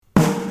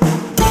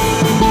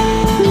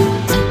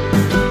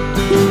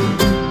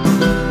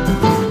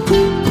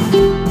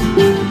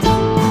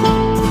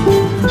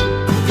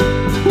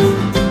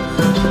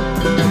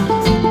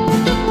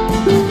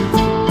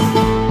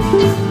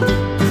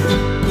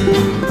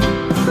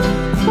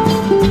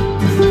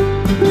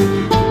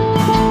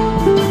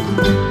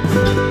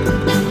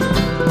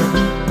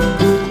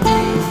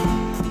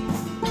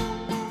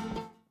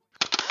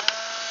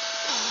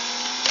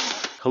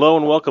Hello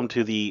and welcome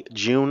to the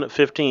June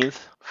 15th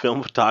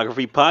Film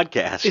Photography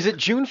Podcast. Is it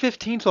June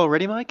 15th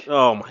already, Mike?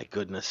 Oh my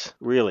goodness.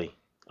 Really?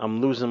 I'm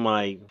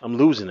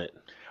losing it.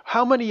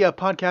 How many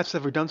podcasts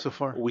have we done so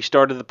far? We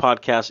started the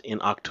podcast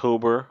in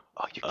October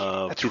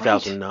of That's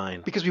 2009.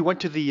 Right. Because we went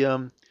to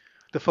the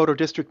Photo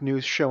District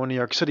News show in New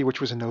York City,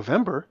 which was in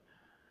November.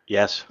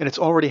 Yes. And it's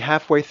already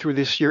halfway through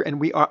this year, and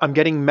I'm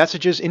getting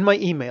messages in my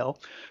email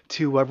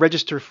to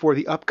register for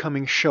the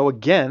upcoming show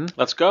again.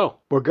 Let's go.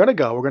 We're gonna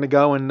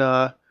go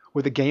and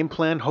with a game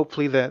plan.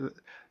 Hopefully the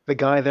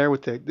guy there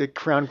with the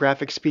Crown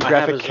Graphics speed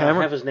graphic camera.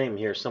 I have his name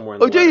here somewhere in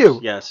the letters. Do you?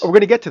 Yes. Oh, we're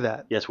gonna get to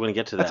that. Yes, we're gonna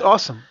get to that. That's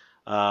awesome.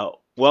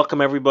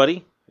 Welcome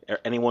everybody.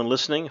 Anyone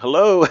listening?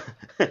 Hello.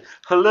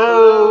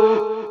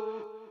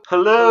 Hello.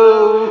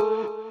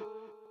 Hello.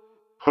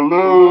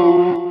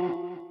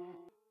 Hello.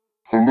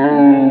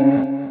 Hello.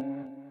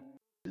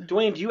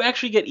 Dwayne, do you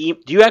actually get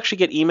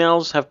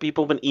emails? Have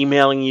people been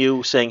emailing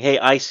you saying, "Hey,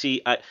 I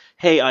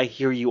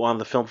hear you on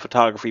the Film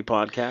Photography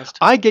Podcast"?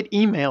 I get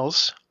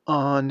emails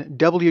on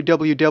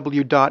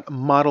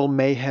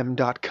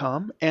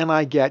www.modelmayhem.com, and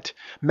I get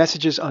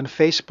messages on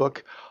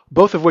Facebook,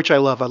 both of which I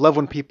love. I love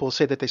when people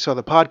say that they saw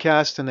the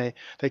podcast and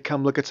they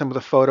come look at some of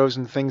the photos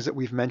and things that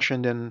we've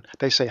mentioned, and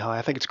they say hi.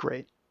 I think it's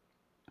great.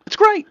 It's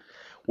great.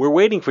 We're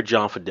waiting for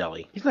John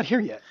Fideli. He's not here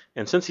yet.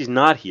 And since he's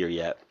not here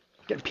yet,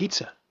 getting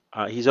pizza.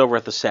 He's over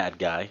at the Sad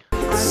Guy.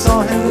 I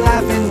saw him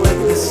laughing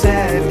with the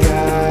Sad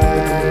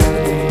Guy.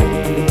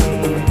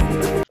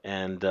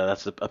 And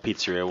that's a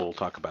pizzeria. We'll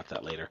talk about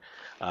that later.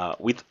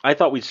 I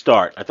thought we'd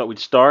start.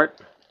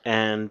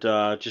 And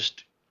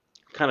just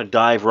kind of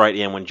dive right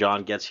in when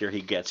John gets here. He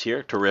gets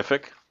here.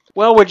 Terrific.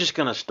 Well, we're just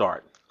going to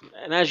start.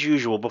 And as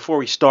usual, before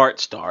we start,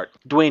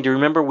 Dwayne, do you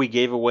remember we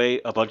gave away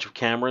a bunch of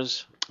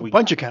cameras? We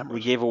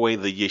gave away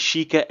the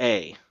Yashica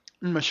A.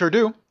 I sure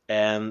do.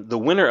 And the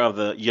winner of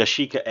the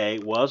Yashica A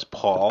was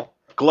Paul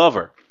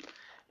Glover.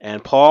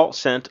 And Paul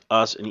sent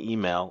us an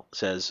email,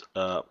 says,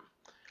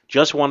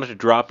 just wanted to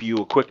drop you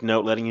a quick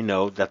note letting you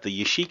know that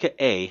the Yashica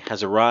A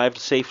has arrived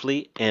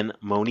safely in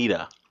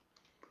Monita.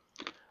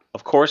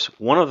 Of course,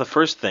 one of the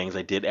first things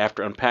I did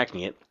after unpacking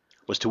it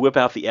was to whip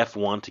out the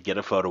F1 to get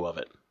a photo of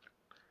it.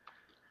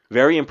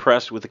 Very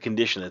impressed with the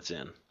condition it's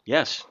in.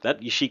 Yes, that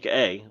Yashica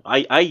A.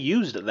 I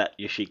used that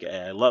Yashica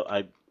A.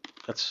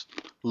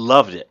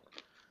 Loved it.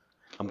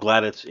 I'm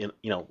glad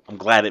I'm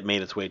glad it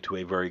made its way to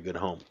a very good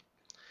home.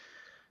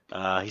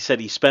 He said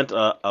he spent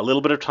a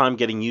little bit of time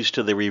getting used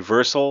to the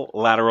reversal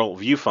lateral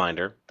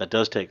viewfinder. That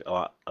does take a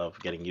lot of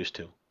getting used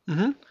to.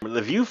 Mm-hmm.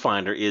 The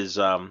viewfinder is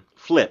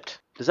flipped.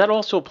 Does that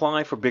also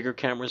apply for bigger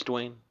cameras,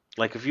 Dwayne?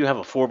 Like if you have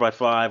a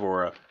 4x5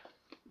 or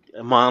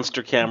a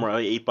monster camera,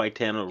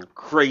 8x10, or a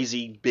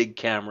crazy big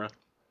camera?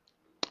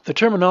 The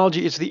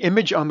terminology is the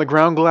image on the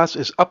ground glass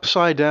is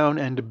upside down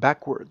and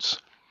backwards.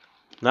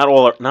 Not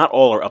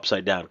all are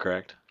upside down,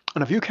 correct?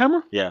 On a view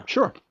camera? Yeah.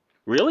 Sure.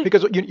 Really?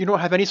 Because you don't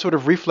have any sort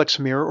of reflex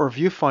mirror or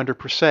viewfinder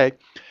per se.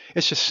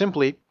 It's just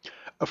simply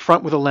a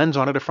front with a lens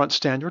on it, a front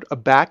standard, a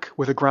back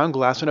with a ground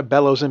glass, and a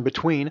bellows in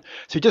between.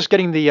 So you're just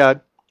getting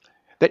the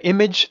that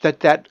image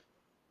that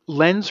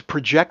lens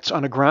projects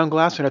on a ground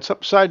glass, and it's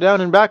upside down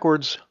and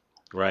backwards.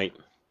 Right.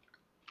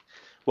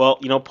 Well,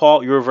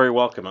 Paul, you're very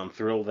welcome. I'm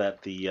thrilled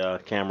that the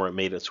camera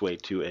made its way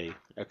to a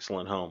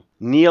excellent home.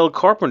 Neil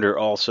Carpenter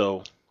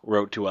also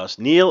wrote to us.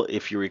 Neil,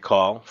 if you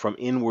recall, from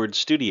Inward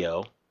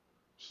Studio,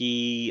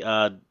 he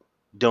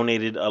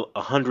donated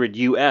 $100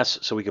 US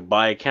so we could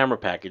buy a camera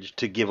package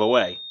to give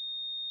away.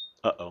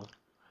 Uh-oh.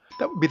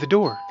 That would be the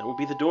door. That would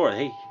be the door.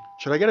 Hey.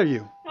 Should I get it or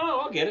you?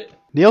 Oh, I'll get it.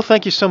 Neil,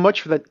 thank you so much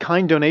for that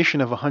kind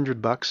donation of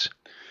 $100.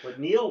 But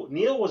Neil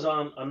was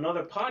on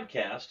another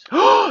podcast.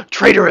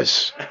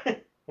 Traitorous!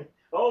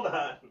 Hold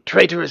on.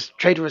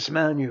 Traitorous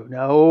man, you.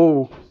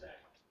 No.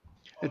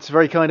 It's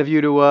very kind of you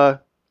to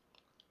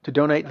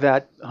donate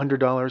that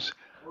 $100.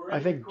 I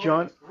think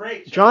John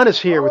is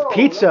here with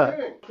pizza.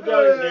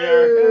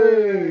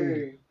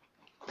 Hey.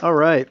 All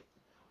right.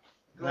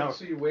 Glad to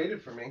see you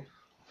waited for me.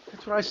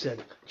 That's what I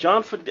said.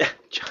 John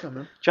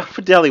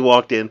Fideli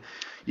walked in.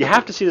 You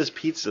have to see this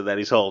pizza that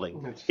he's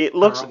holding. It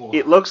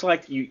looks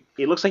like you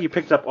picked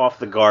it up off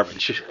the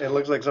garbage. It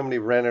looks like somebody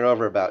ran it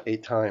over about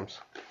 8 times.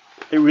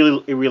 It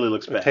really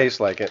looks bad. It tastes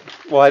like it.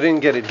 Well, I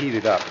didn't get it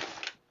heated up.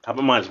 How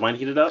about mine? Is mine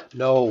heated up?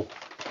 No.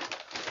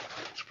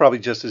 It's probably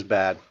just as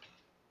bad.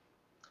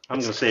 I'm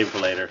gonna save it for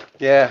later.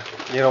 Yeah,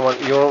 you don't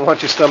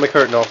want your stomach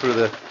hurting all through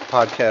the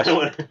podcast.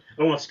 I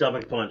don't want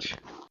stomach punch.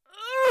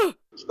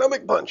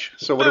 Stomach punch.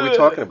 So what are we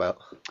talking about?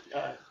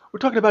 We're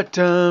talking about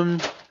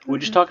We're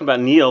just talking about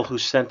Neil, who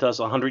sent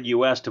us $100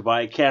 US to buy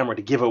a camera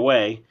to give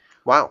away.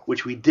 Wow.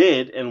 Which we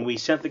did, and we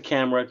sent the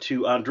camera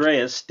to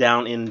Andreas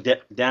down in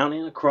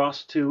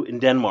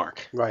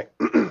Denmark. Right.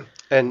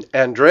 And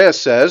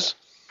Andreas says,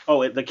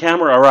 "Oh, the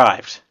camera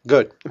arrived.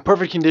 Good. In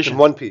perfect condition. In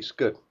one piece.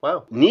 Good.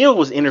 Wow." Neil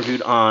was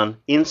interviewed on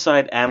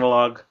Inside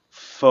Analog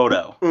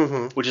Photo,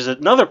 which is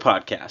another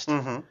podcast.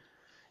 Mm-hmm.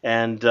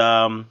 And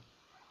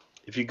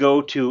if you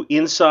go to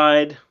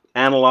Inside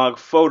Analog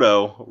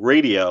Photo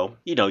Radio,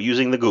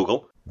 using the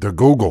Google.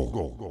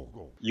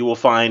 you will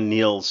find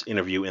Neil's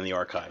interview in the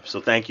archive.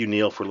 So thank you,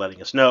 Neil, for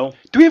letting us know.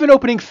 Do we have an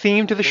opening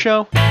theme to the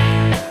show?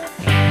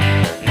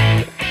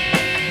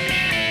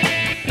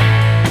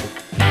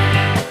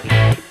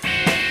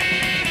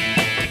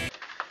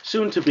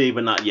 Soon to be,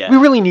 but not yet. We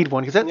really need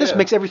one, because this Yeah.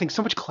 makes everything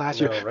so much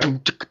classier. I know,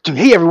 right?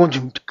 Hey, everyone.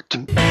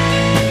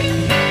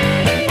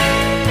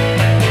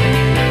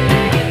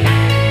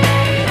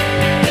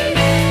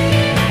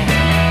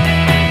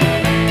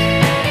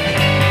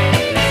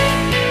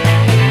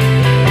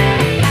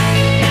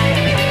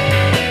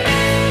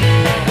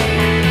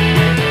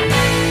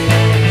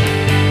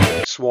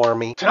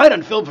 Swarmy. Tonight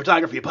on Film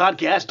Photography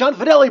Podcast, Don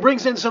Fideli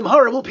brings in some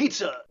horrible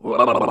pizza.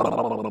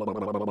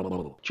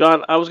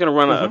 John, I was going to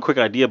run a quick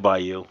idea by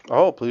you.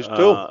 Oh, please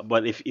do.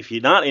 But if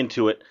you're not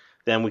into it,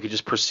 then we could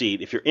just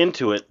proceed. If you're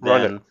into it,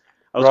 Run then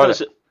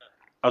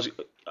it.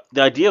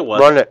 The idea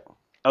was Run it.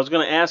 I was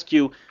going to ask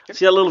you.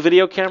 See that little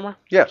video camera?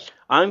 Yes.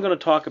 I'm going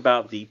to talk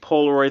about the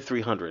Polaroid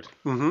 300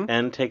 Mm-hmm.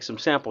 and take some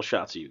sample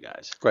shots of you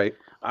guys. Great.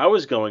 I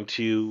was going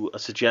to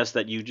suggest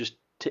that you just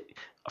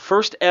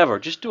first ever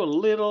just do a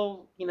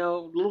little,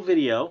 little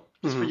video.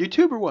 Is for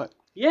YouTube or what?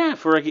 Yeah,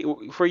 for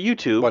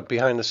YouTube. What,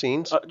 behind the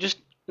scenes?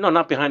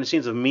 Not behind the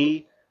scenes of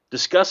me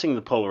discussing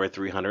the Polaroid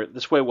 300.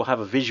 This way we'll have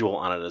a visual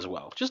on it as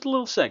well. Just a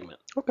little segment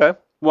Okay.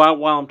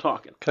 while I'm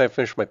talking. Can I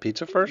finish my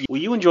pizza first?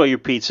 Well, you enjoy your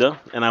pizza,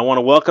 and I want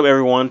to welcome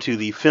everyone to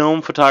the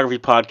Film Photography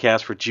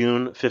Podcast for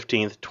June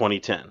 15th,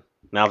 2010.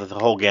 Now that the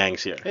whole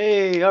gang's here.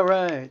 Hey, all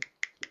right.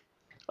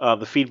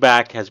 The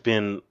feedback has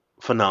been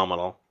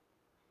phenomenal.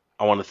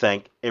 I want to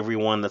thank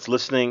everyone that's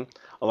listening.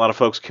 A lot of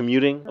folks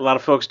commuting. A lot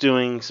of folks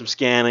doing some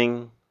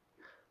scanning.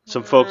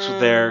 Some folks with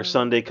their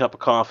Sunday cup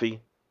of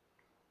coffee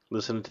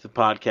listening to the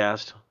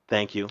podcast.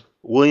 Thank you.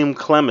 William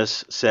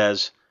Clemis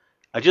says,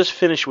 I just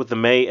finished with the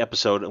May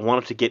episode and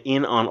wanted to get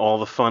in on all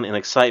the fun and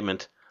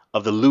excitement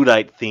of the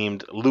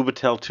Luddite-themed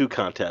Lubitel 2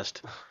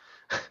 contest.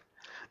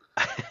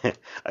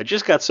 I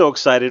just got so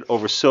excited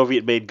over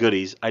Soviet-made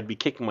goodies, I'd be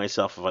kicking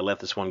myself if I let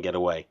this one get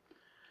away.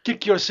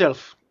 Kick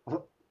yourself.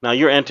 Now,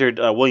 you're entered,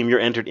 William, you're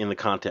entered in the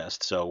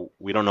contest, so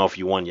we don't know if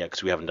you won yet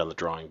because we haven't done the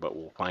drawing, but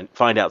we'll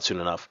find out soon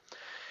enough.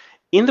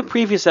 In the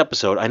previous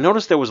episode, I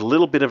noticed there was a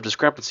little bit of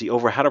discrepancy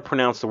over how to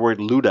pronounce the word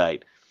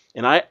Luddite,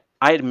 and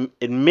I'm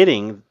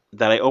admitting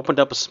that I opened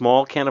up a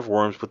small can of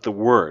worms with the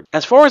word.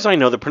 As far as I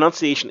know, the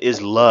pronunciation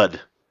is Lud,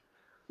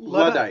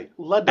 Luddite.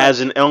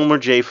 as in Elmer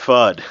J.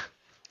 Fudd,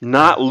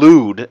 not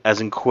lewd,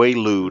 as in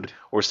quaalude,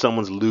 or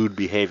someone's lewd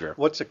behavior.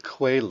 What's a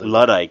quaalude?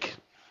 Luddite.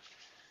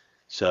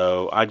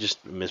 So I just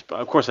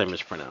of course I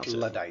mispronounced it.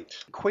 Luddite.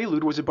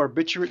 Quaalude was a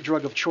barbiturate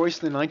drug of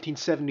choice in the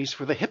 1970s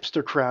for the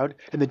hipster crowd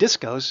and the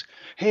discos.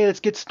 Hey, let's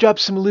drop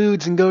some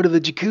ludes and go to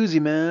the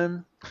jacuzzi,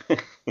 man.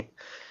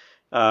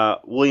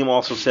 William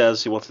also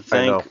says he wants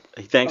to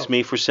he thanks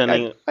me for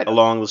sending I know.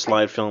 along the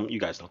slide film. You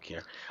guys don't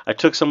care. I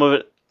took some of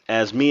it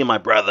as me and my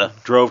brother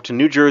drove to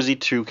New Jersey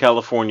to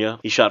California.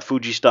 He shot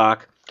Fuji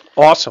stock.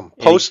 Awesome.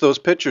 Post those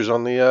pictures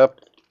on the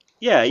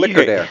Yeah,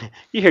 Flickr there.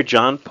 You hear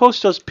John?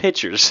 Post those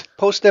pictures.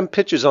 Post them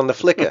pictures on the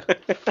Flickr.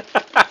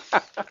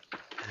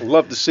 I'd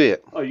love to see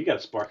it. Oh, you got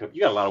to spark up.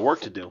 You got a lot of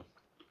work to do.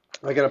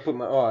 I gotta put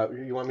my. Oh,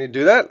 you want me to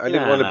do that? I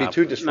didn't want to be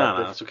too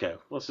disruptive. No, it's okay.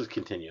 Let's just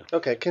continue.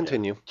 Okay,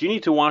 continue. Do you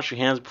need to wash your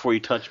hands before you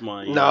touch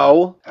my?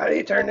 No. How do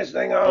you turn this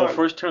thing on? Oh,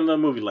 first turn the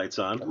movie lights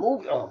on.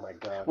 Oh my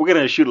god. We're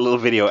gonna shoot a little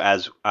video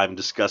as I'm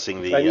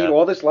discussing the. I need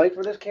all this light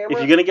for this camera. If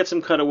you're gonna get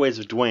some cutaways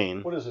of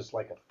Dwayne, What is this,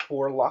 like a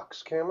 4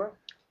 lux camera?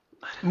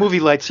 Movie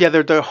lights, yeah,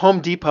 they're the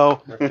Home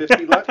Depot Or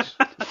 50 lux?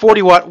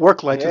 40-watt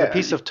work lights with Yeah. a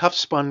piece of tough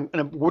spun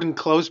and a wooden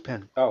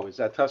clothespin. Oh, is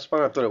that tough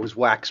spun? I thought it was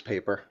wax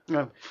paper.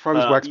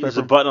 Froze wax there's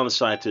a paper. button on the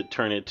side to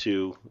turn it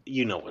to.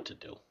 You know what to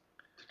do.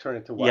 To turn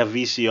it to You what? have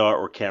VCR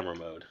or camera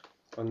mode.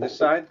 On this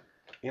side?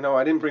 You know,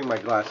 I didn't bring my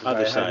glasses. Other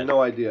I side. had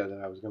no idea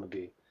that I was going to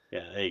be.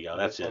 Yeah, there you go.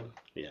 That's This it. one?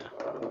 Yeah.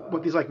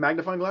 What, these like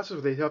magnifying glasses?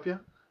 Would they help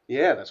you?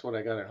 Yeah, that's what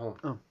I got at home.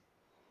 Oh.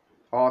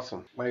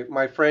 Awesome.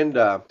 My friend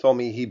told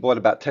me he bought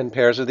about 10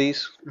 pairs of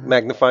these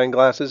magnifying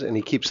glasses, and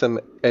he keeps them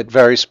at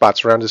various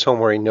spots around his home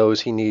where he knows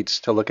he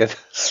needs to look at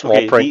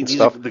small print and these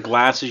stuff. are the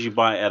glasses you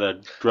buy at a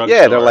drugstore.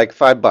 Yeah, they're like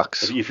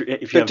 $5. If you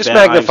They're have just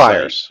bad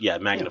magnifiers. eyesight, yeah,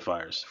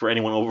 magnifiers for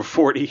anyone over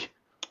 40.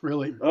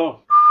 Really?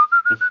 Oh,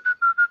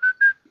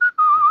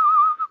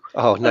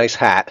 Oh, nice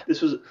hat.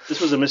 this was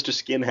a Mr.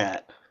 Skin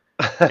hat.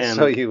 And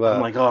So you,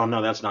 I'm like, oh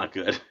no, that's not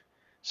good.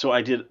 So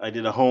I did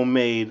a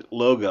homemade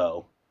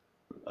logo,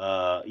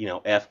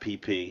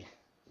 FPP,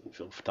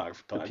 Film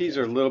Photography the Podcast. P's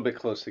are a little bit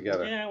close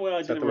together. Yeah, well, I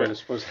Is did that it the way right. it's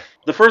supposed to?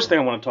 The first thing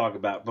I want to talk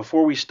about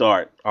before we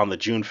start on the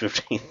June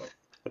 15th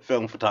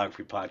Film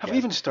Photography Podcast Have we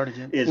even started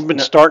yet? is We've been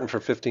starting for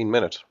 15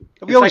 minutes.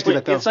 We always do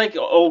like, that, though. It's like an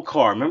old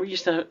car. Remember, you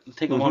used to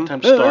take a long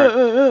time to start.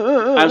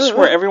 I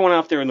swear, everyone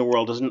out there in the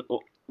world doesn't.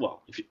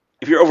 Well,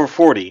 if you're over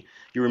 40,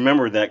 you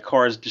remember that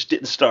cars just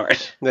didn't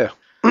start. Yeah.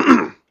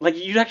 Like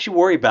you'd actually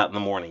worry about in the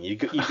morning. You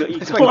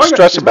It's go, my car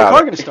stress is my about car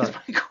it. gonna is start?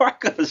 my car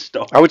gonna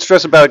start? I would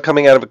stress about it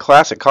coming out of a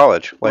class at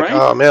college. Like, Right?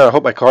 oh man, I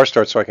hope my car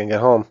starts so I can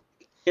get home.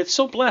 It's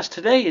so blessed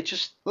today. It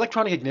just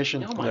Electronic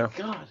ignition. oh my Yeah.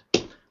 god.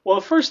 Well,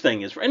 the first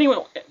thing is for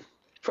anyone.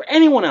 For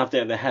anyone out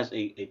there that has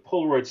a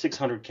Polaroid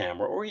 600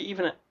 camera, or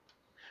even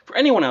for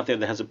anyone out there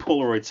that has a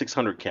Polaroid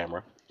 600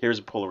 camera, here's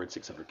a Polaroid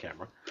 600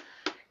 camera.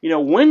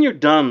 When you're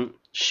done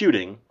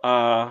shooting,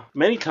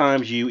 many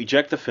times you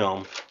eject the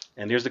film,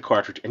 and there's the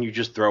cartridge, and you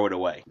just throw it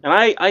away. And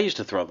I used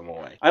to throw them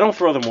away. I don't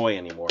throw them away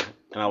anymore,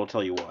 and I will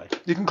tell you why.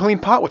 You can clean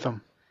pot with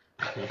them.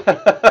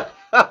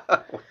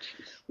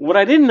 What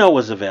I didn't know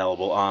was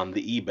available on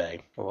the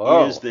eBay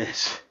is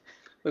this.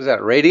 Was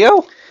that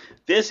radio?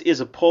 This is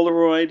a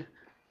Polaroid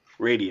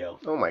radio.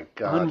 Oh my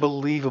God.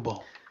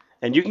 Unbelievable.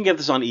 And you can get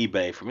this on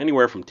eBay from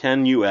anywhere from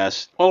 $10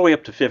 US all the way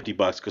up to $50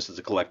 because it's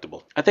a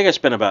collectible. I think I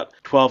spent about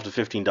 $12 to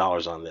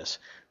 $15 on this.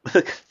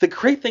 But the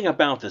great thing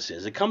about this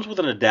is it comes with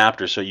an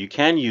adapter, so you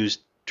can use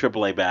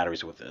AAA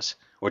batteries with this,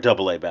 or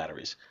AA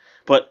batteries.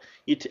 But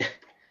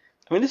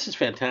this is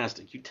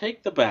fantastic. You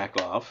take the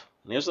back off,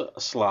 and there's a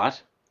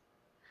slot,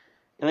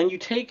 and then you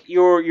take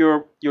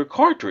your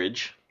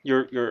cartridge,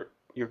 your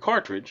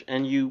cartridge,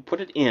 and you put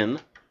it in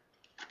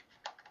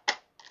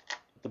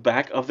the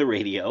back of the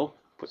radio.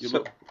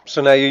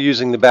 So now you're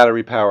using the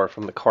battery power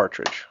from the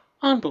cartridge.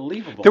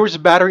 Unbelievable. There was a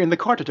battery in the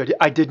cartridge.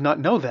 I did not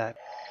know that.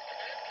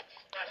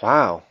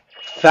 Wow.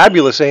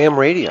 Fabulous AM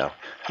radio.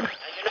 So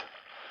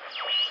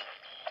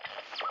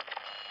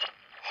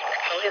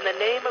in the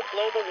name of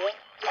global warming,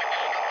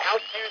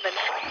 out there in the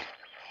night,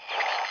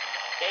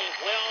 they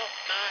will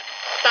not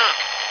stop.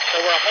 So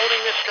we're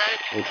holding this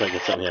stretch. Let me try to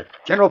get something here.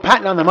 General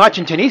Patton on the march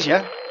in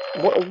Tunisia.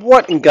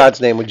 What in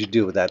God's name would you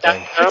do with that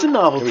thing? It's a Here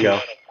novelty. we go.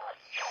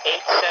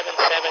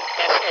 877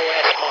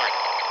 SOS mark.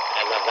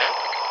 I love that.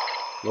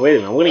 Now, wait a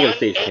minute. We're going to get a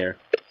station here.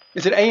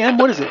 Is it AM?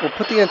 What is it? Well,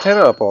 put the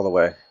antenna up all the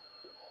way.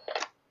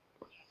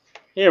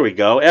 Here we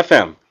go.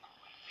 FM.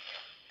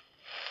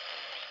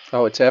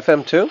 Oh, it's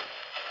FM too?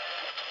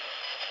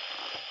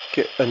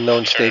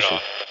 Unknown station.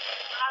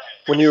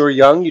 When you were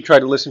young, you tried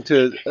to listen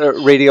to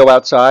radio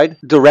outside,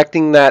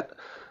 directing that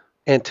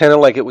antenna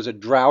like it was a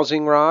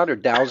drowsing rod or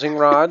dowsing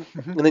rod,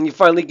 and then you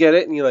finally get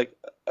it, and you're like,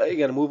 you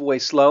got to move away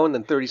slow, and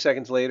then 30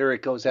 seconds later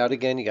it goes out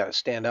again. You got to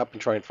stand up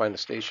and try and find the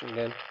station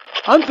again.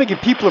 I'm thinking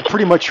people are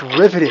pretty much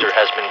riveted.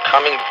 Has been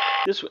coming.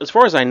 This, as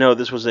far as I know,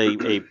 this was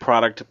a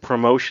product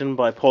promotion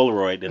by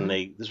Polaroid, and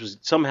this was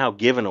somehow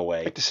given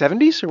away. Like the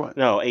 70s or what?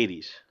 No,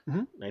 80s.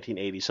 Mhm.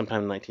 1980s,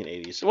 sometime in the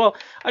 1980s. Well,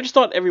 I just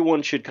thought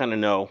everyone should kind of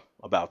know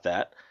about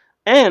that.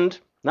 And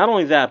not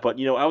only that, but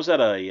I was at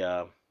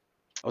a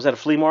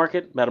flea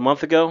market about a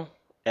month ago,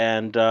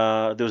 and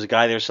there was a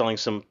guy there selling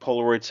some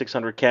Polaroid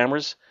 600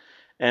 cameras,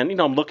 and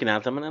I'm looking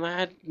at them, and I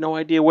had no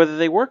idea whether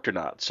they worked or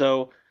not.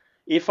 So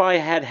if I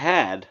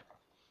had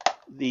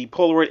the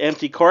Polaroid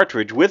empty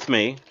cartridge with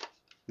me,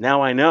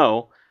 now I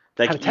know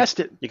that How to test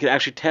it. You can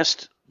actually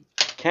test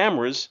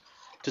cameras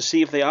to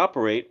see if they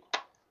operate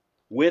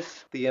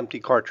with The empty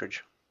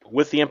cartridge.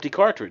 the empty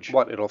cartridge.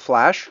 What, it'll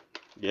flash?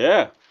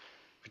 Yeah.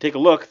 If you take a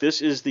look,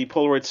 this is the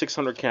Polaroid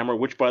 600 camera,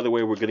 which, by the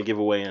way, we're going to give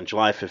away on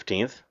July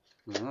 15th.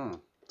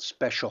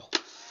 Special.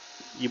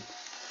 You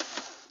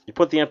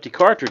put the empty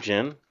cartridge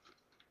in.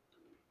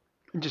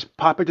 You just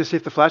pop it to see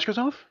if the flash goes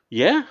off?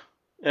 Yeah.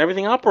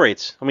 Everything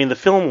operates. I mean, the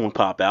film won't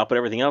pop out, but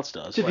everything else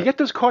does. So if you get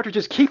those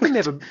cartridges, keep them. They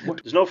have a,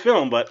 There's no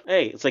film, but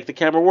hey, it's like the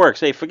camera works.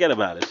 Hey, forget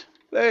about it.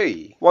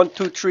 Hey, 1,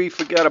 2, 3,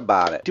 forget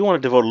about I it. do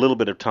want to devote a little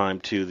bit of time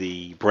to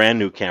the brand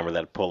new camera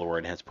that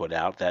Polaroid has put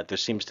out.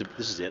 This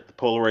is it, the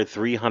Polaroid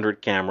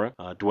 300 camera.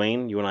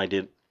 Dwayne, you and I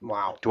did.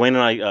 Wow. Dwayne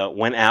and I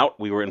went out.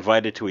 We were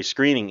invited to a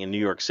screening in New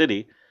York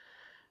City,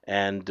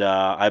 and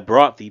I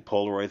brought the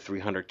Polaroid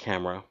 300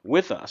 camera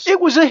with us.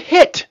 it was a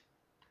hit.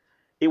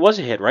 It was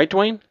a hit, right,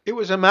 Dwayne? It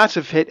was a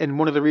massive hit, and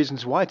one of the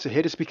reasons why it's a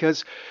hit is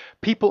because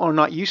people are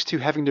not used to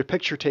having their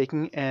picture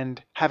taken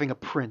and having a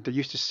print. They're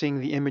used to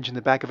seeing the image in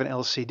the back of an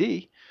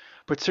LCD,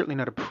 but certainly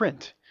not a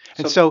print.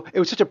 And so it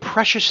was such a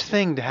precious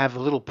thing to have a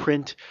little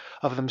print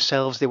of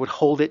themselves. They would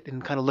hold it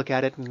and kind of look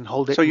at it and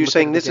hold it. So and you're look at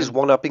saying it this is again.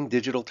 one-upping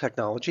digital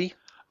technology?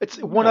 It's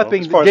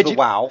one-upping As far as the digi-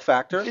 wow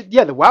factor?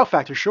 Yeah, the wow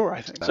factor, sure, I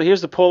think. So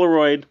here's the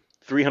Polaroid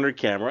 300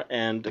 camera,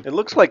 and It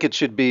looks like it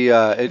should be,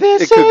 it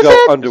This could is go it.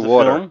 here's the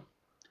underwater. film.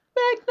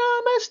 Make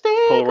no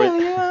mistake,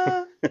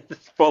 Polaroid,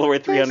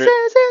 Polaroid 300. This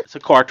is it. It's a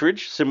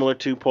cartridge similar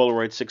to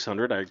Polaroid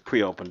 600. I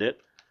pre-opened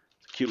it.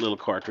 Cute little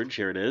cartridge.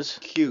 Here it is.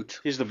 Cute.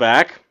 Here's the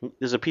back.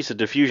 There's a piece of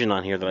diffusion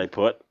on here that I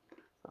put.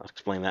 I'll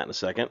explain that in a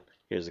second.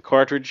 Here's the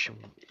cartridge.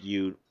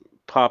 You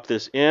pop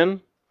this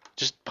in.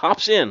 Just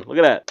pops in. Look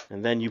at that.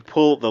 And then you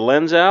pull the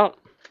lens out.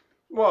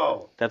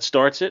 Whoa. That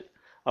starts it.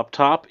 Up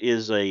top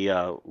is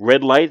a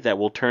red light that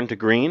will turn to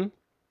green.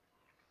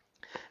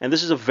 And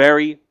this is a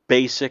very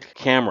basic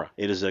camera.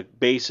 It is a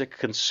basic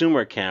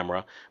consumer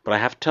camera, but I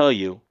have to tell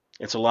you,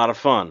 it's a lot of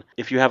fun.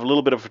 If you have a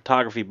little bit of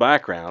photography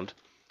background,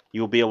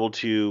 you'll be able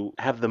to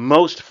have the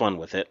most fun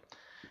with it.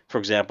 For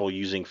example,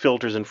 using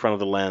filters in front of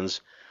the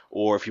lens,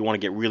 or if you want to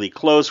get really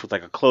close with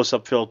like a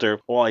close-up filter,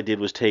 all I did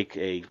was take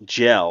a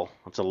gel,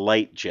 it's a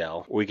light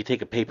gel, or you could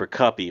take a paper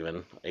cup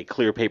even, a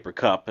clear paper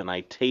cup, and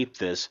I tape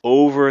this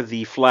over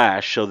the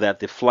flash so that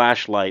the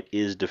flashlight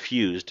is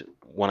diffused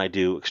when I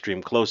do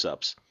extreme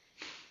close-ups.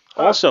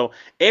 Also,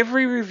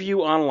 every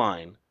review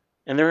online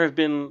And there have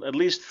been at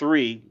least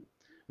 3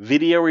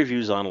 video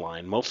reviews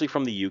online, mostly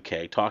from the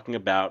UK, talking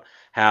about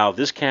how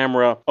this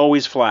camera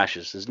always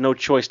flashes. There's no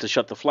choice to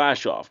shut the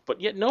flash off.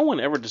 But yet no one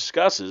ever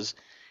discusses,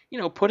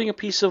 putting a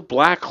piece of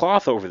black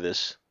cloth over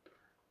this.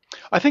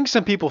 I think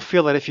some people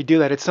feel that if you do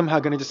that, it's somehow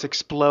going to just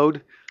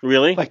explode.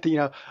 Really? Like,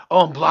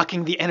 I'm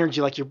blocking the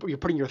energy, like you're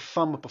putting your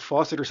thumb up a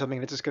faucet or something,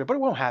 and it's just going to, but it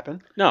won't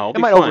happen. No, It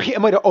might overheat. It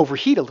might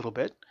overheat a little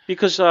bit.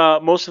 Because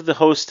most of the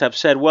hosts have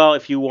said, well,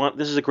 if you want,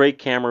 this is a great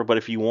camera, but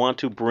if you want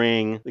to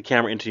bring the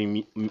camera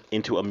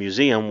into a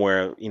museum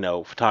where,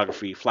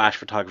 flash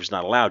photography is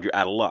not allowed, you're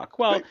out of luck.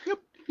 Well,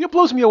 It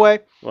blows me away.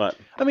 what?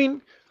 I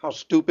mean, How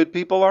stupid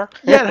people are.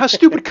 yeah, and how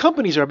stupid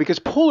companies are, because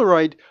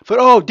Polaroid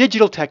thought,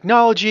 digital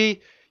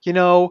technology,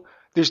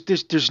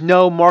 there's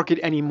no market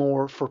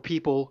anymore for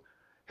people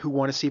who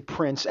want to see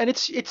prints, and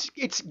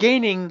it's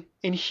gaining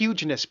in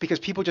hugeness because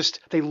people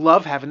they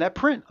love having that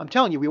print. I'm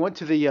telling you, we went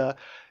to the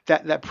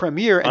that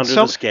premiere and Under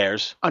the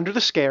Scares. Under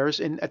the Scares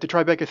at the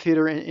Tribeca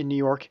Theater in New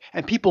York,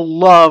 and people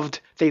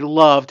loved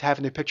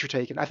having their picture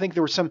taken. I think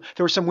there were some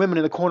women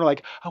in the corner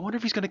like, I wonder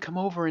if he's going to come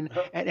over and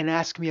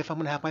ask me if I'm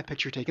going to have my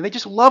picture taken. They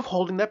just love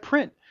holding that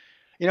print.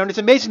 And it's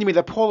amazing to me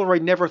that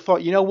Polaroid never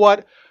thought, you know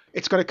what,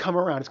 it's going to come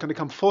around. It's going to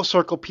come full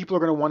circle. People are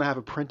going to want to have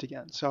a print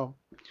again. So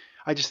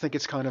I just think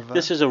it's kind of...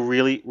 This is a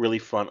really, really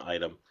fun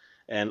item.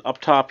 And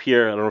up top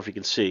here, I don't know if you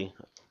can see,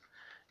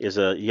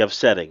 you have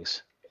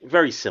settings.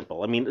 Very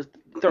simple. I mean,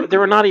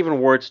 there are not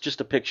even words,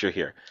 just a picture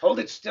here. Hold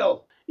it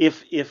still.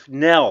 If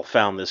Nell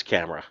found this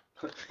camera...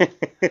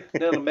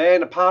 Now the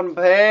man upon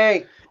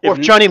Pompeii. Or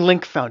if Johnny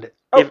Link found it.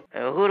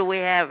 Who do we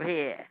have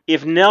here?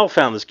 If Nell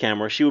found this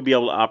camera, she would be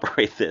able to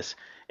operate this.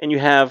 And you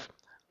have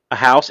a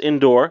house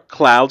indoor,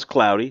 clouds,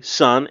 cloudy,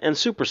 sun, and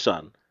super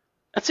sun.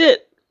 That's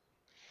it.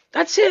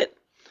 That's it.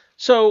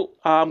 So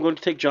I'm going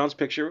to take John's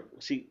picture,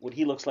 see what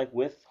he looks like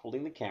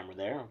holding the camera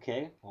there.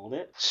 Okay, hold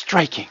it.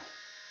 Striking.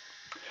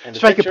 And the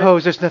Strike a picture,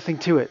 pose. There's nothing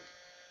to it.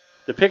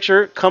 The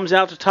picture comes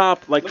out to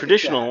top like Look at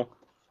traditional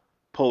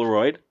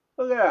Polaroid.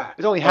 Look at that.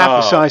 It's only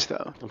half the size,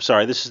 though. I'm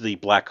sorry, this is the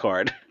black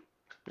card.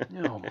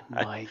 Oh,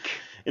 Mike.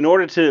 In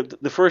order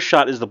the first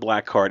shot is the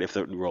black card if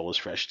the roll is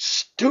fresh.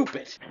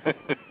 Stupid.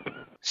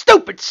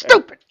 Stupid.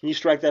 Can you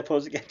strike that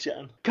pose again,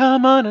 John?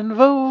 Come on and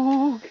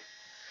Vogue.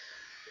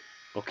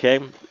 Okay.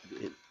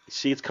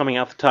 See, it's coming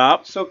out the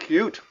top. So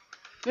cute.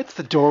 It's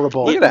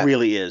adorable. Look It at that.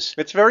 really is.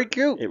 It's very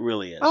cute. It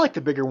really is. I like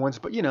the bigger ones,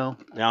 but Now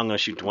I'm going to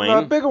shoot The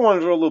Dwayne. bigger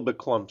ones are a little bit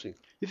clumsy.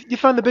 You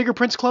found the bigger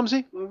prints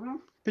clumsy? Mm-hmm.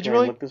 Did you Dwayne,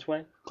 really? look this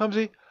way.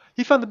 Clumsy?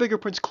 You found the bigger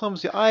prints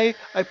clumsy.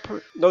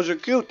 Those are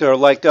cute. They're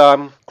like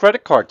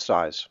credit card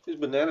size. These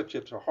banana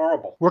chips are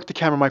horrible. Work the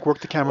camera, Mike.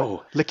 Work the camera.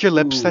 Oh. Lick your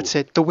lips. Ooh. That's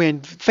it. The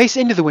wind. Face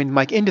into the wind,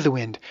 Mike. Into the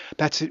wind.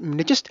 That's it.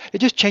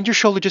 Just change your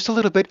shoulder just a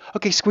little bit.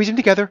 Okay, squeeze them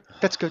together.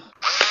 That's good.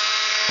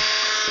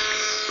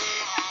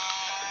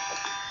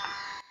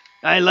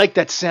 I like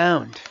that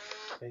sound.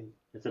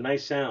 It's a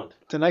nice sound.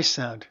 It's a nice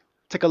sound.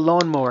 It's like a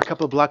lawnmower a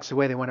couple of blocks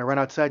away. They want to run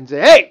outside and say,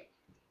 hey!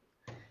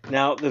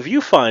 Now, the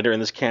viewfinder in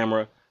this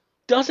camera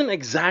doesn't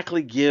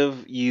exactly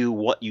give you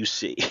what you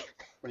see.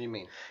 What do you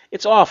mean?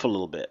 It's off a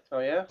little bit. Oh,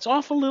 yeah? It's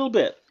off a little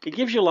bit. It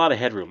gives you a lot of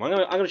headroom. I'm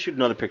gonna shoot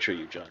another picture of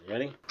you, John. You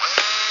ready?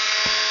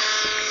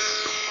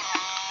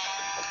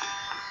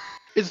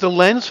 Is the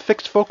lens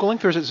fixed focal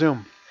length or is it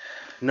zoom?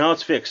 No,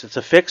 it's fixed. It's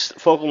a fixed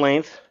focal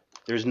length.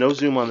 There's no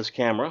zoom on this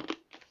camera.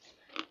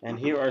 And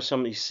here are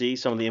some of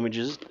the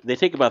images. They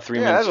take about 3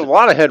 Yeah, minutes. there's a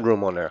lot of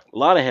headroom on there. A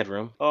lot of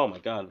headroom. Oh my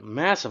God,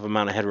 massive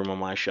amount of headroom on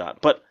my shot.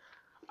 But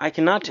I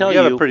cannot tell You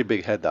you. have a pretty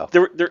big head, though.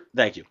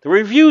 Thank you. The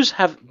reviews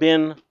have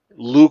been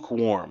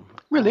lukewarm.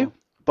 Really?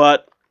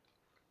 But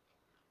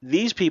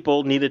these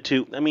people needed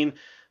to. I mean,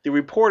 the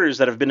reporters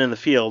that have been in the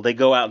field, they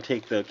go out and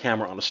take the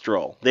camera on a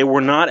stroll. They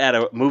were not at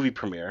a movie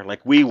premiere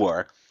like we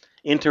were,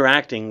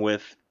 interacting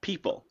with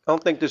people. I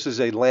don't think this is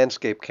a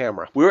landscape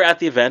camera. We were at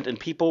the event, and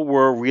people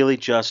were really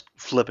just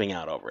flipping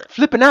out over it.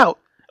 Flipping out.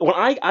 When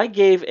I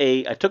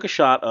took a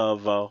shot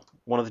of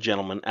one of the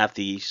gentlemen at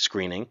the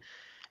screening,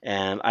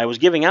 and I was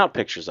giving out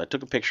pictures. I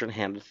took a picture and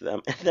handed it to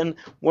them. And then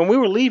when we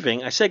were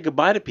leaving, I said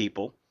goodbye to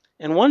people.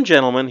 And one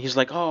gentleman, he's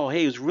like, oh,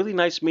 hey, it was really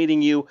nice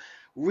meeting you.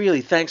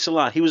 Really, thanks a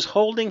lot. He was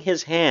holding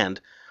his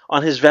hand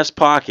on his vest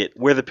pocket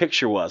where the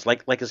picture was,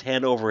 like his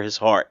hand over his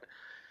heart.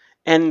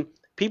 And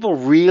people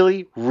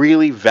really,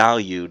 really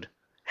valued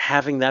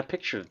having that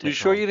picture to take You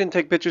sure home. you didn't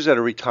take pictures at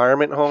a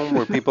retirement home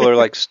where people are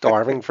like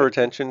starving for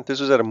attention? This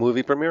was at a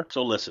movie premiere?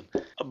 So listen,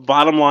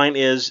 bottom line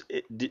is,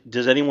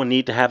 does anyone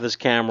need to have this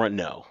camera?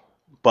 No.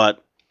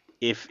 But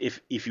if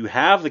you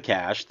have the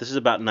cash, this is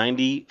about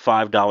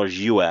 $95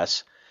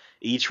 US.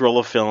 Each roll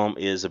of film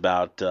is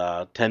about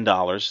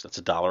 $10. That's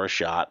 $1 a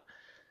shot.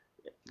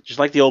 Just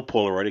like the old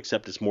Polaroid,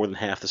 except it's more than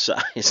half the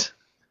size.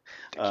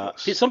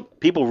 Some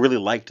people really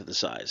liked the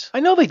size.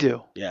 I know they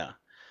do. Yeah.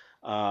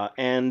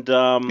 And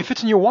It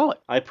fits in your wallet.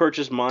 I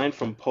purchased mine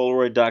from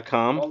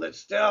Polaroid.com. Hold it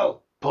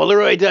still.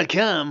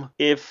 Polaroid.com.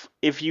 If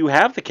you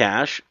have the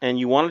cash and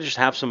you want to just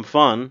have some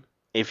fun,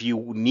 if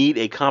you need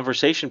a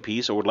conversation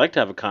piece or would like to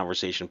have a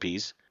conversation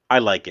piece, I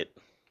like it.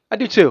 I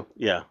do too.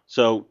 Yeah.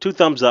 So 2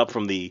 thumbs up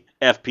from the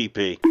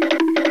FPP.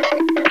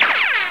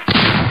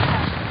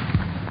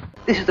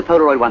 This is the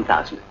Polaroid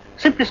 1000.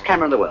 Simplest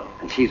camera in the world,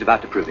 and she's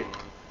about to prove it.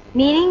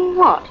 Meaning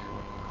what?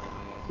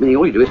 Meaning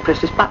all you do is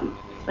press this button.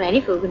 Well,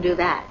 any fool can do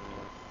that.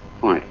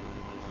 All right.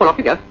 Well, off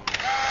you go.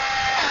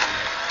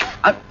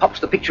 Out pops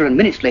the picture, and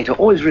minutes later,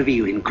 all is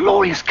revealed in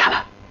glorious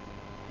colour.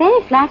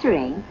 Very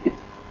flattering.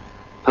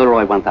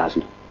 Polaroid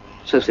 1000.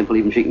 So simple,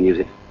 even she can use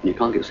it. And you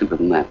can't get simpler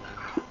than that.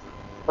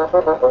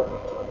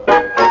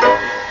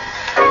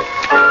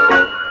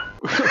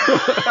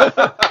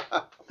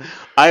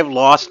 I've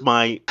lost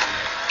my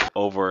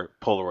over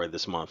Polaroid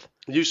this month.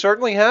 You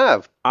certainly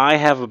have. I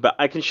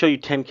can show you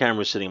 10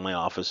 cameras sitting in my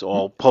office,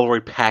 all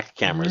Polaroid packed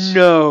cameras.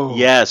 No.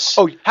 Yes.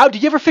 Oh, how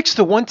did you ever fix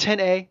the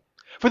 110A?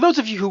 For those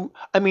of you who,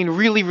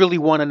 really, really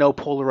want to know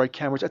Polaroid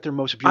cameras at their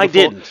most beautiful.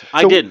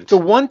 I didn't. The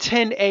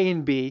 110A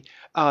and B.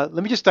 Let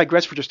me just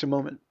digress for just a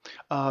moment.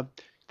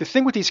 The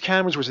thing with these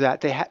cameras was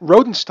that they had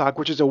Rodenstock,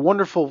 which is a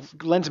wonderful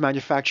lens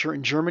manufacturer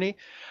in Germany,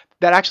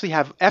 that actually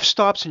have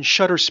f-stops and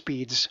shutter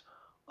speeds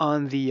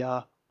on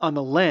the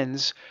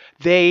lens.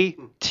 They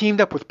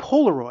teamed up with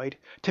Polaroid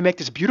to make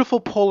this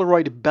beautiful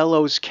Polaroid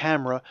bellows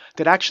camera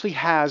that actually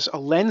has a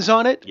lens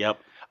on it. Yep.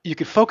 You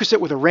could focus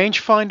it with a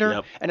rangefinder,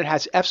 Yep. and it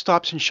has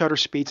f-stops and shutter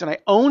speeds. And I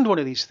owned one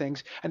of these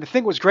things. And the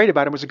thing that was great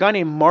about it was a guy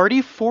named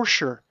Marty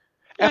Forscher.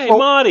 Hey,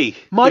 Marty.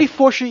 Marty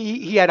Forscher,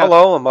 he had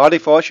Hello, I'm Marty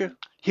Forscher.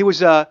 he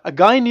was a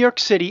guy in New York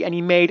City, and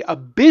he made a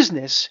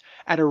business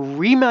out of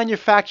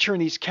remanufacturing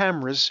these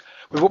cameras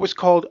with what was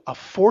called a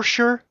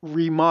Forscher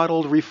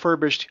remodeled,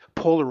 refurbished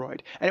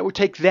Polaroid. And it would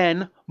take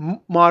then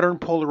modern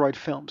Polaroid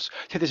films.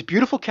 So this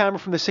beautiful camera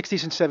from the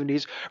 60s and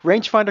 70s,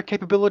 rangefinder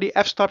capability,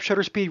 f-stop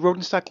shutter speed,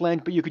 Rodenstock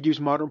lens, but you could use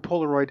modern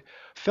Polaroid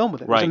film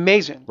with it. It was Right.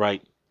 amazing.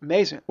 Right.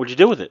 Amazing. What'd you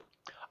do with it?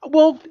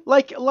 Well,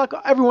 like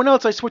everyone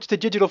else, I switched to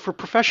digital for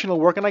professional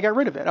work, and I got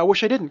rid of it. I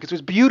wish I didn't, because it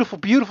was beautiful,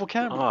 beautiful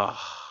camera. Oh.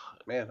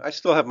 Man, I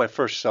still have my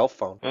first cell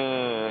phone.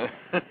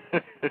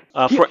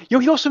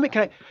 He also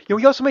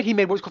made. He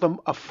made what's called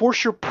a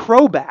Forscher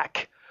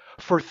Proback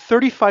for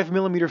 35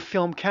 millimeter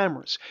film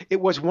cameras. It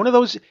was one of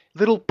those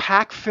little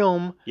pack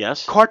film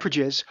Yes.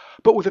 cartridges,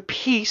 but with a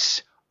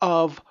piece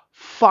of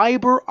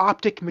fiber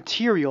optic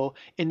material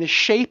in the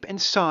shape and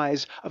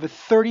size of a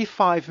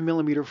 35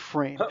 millimeter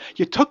frame.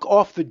 You took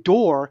off the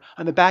door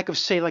on the back of,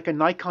 say, like a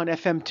Nikon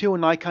FM2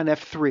 and Nikon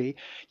F3.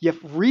 You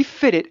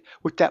refit it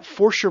with that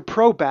Forscher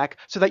Proback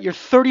so that your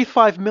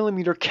 35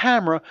 millimeter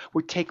camera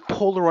would take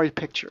Polaroid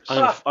pictures.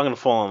 I'm gonna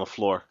fall on the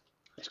floor.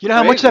 You know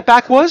how much that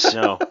back was?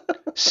 No.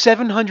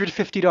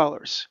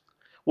 $750.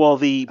 Well,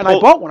 the And I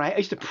bought one. I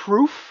used to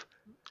proof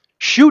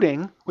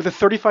shooting with a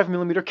 35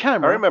 millimeter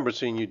camera. I remember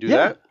seeing you do Yeah.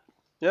 that.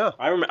 Yeah.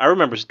 I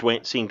remember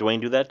seeing Dwayne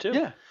do that too.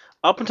 Yeah.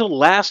 Up until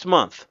last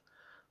month,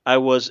 I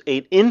was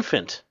an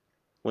infant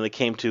when it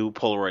came to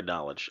Polaroid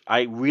knowledge.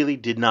 I really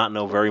did not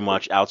know very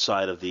much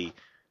outside of the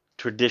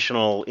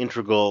traditional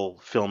integral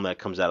film that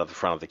comes out of the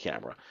front of the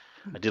camera.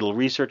 I did a little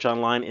research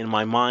online, and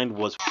my mind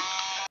was,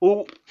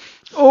 ooh,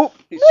 Oh,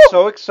 He's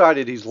so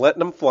excited he's letting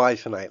them fly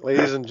tonight,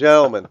 ladies and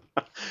gentlemen.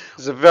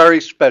 It's a very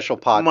special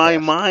podcast. my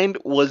mind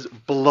was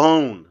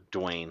blown,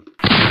 Dwayne.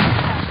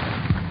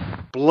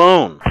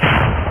 Blown.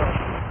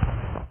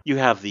 You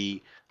have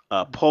the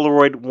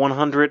Polaroid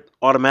 100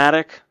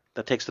 automatic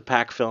that takes the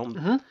pack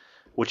film,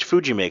 which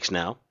Fuji makes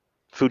now.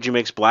 Fuji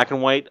makes black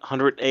and white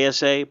 100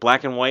 ASA,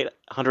 black and white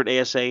 100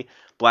 ASA,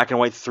 black and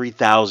white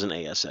 3000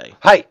 ASA.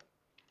 Hi.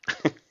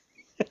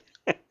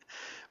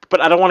 But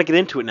I don't want to get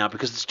into it now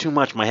because it's too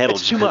much. My head will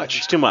It's too much.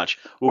 It's too much.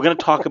 We're going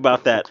to talk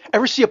about that.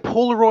 ever see a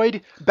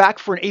Polaroid back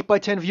for an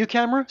 8x10 view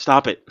camera?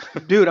 Stop it.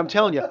 Dude, I'm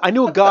telling you. I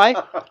knew a guy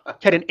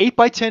had an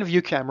 8x10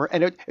 view camera,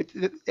 and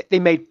they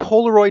made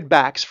Polaroid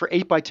backs for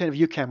 8x10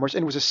 view cameras,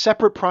 and it was a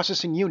separate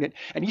processing unit.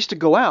 And he used to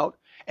go out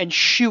and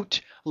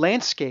shoot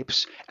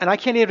landscapes, and I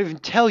can't even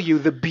tell you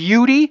the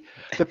beauty,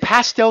 the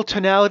pastel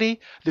tonality,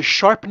 the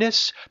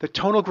sharpness, the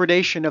tonal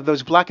gradation of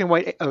those black and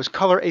white, those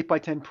color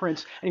 8x10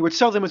 prints, and he would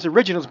sell them as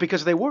originals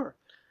because they were.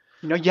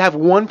 You know, you have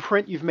one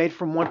print you've made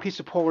from one piece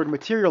of Polaroid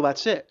material,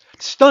 that's it.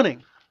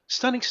 Stunning.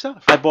 Stunning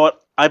stuff. I bought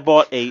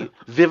a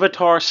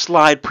Vivitar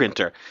slide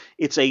printer.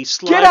 It's a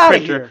slide Get outta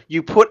printer. here.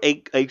 You put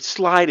a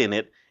slide in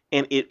it,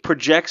 and it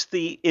projects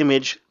the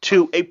image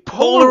to a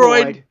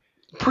Polaroid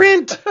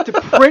print. To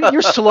print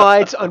your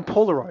slides on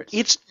Polaroids.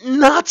 It's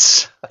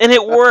nuts, and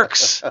it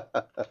works.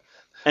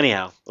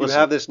 Anyhow, You listen,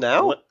 have this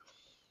now?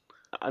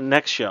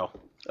 next show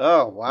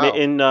Oh, wow.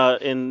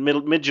 in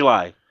mid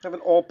July. Have an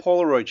all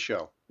Polaroid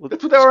show.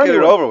 That's what they Let's already get it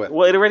were. over with.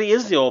 Well, it already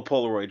is the old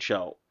Polaroid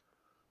show.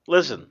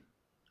 Listen,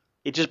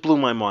 it just blew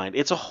my mind.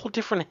 It's a whole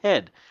different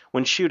head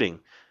when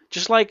shooting.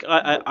 Just like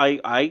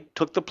I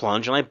took the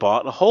plunge and I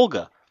bought a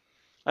Holga.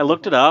 I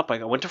looked it up.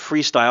 I went to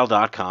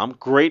freestyle.com.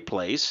 Great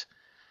place.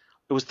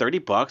 It was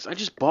 $30. I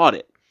just bought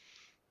it.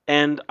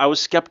 And I was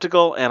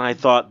skeptical, and I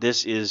thought,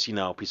 this is,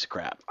 a piece of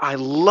crap. I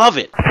love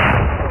it.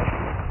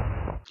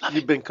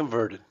 You've been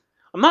converted.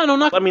 I'm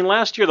not. I mean,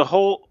 last year,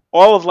 all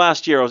of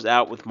last year, I was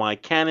out with my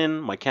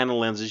Canon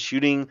lenses,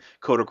 shooting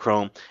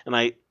Kodachrome, and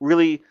I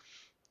really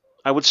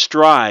I would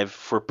strive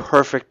for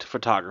perfect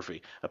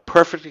photography, a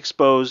perfect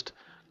exposed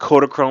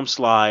Kodachrome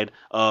slide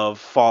of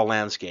fall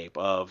landscape,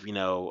 of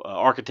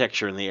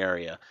architecture in the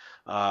area.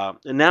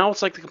 And now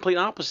it's like the complete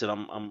opposite.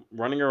 I'm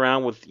running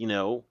around with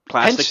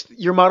plastic. Hence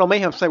your model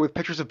mayhem site with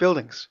pictures of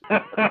buildings.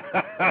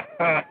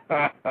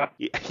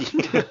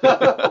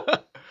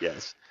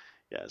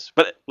 Yes.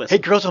 But listen,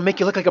 Hey, girls, I'll make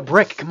you look like a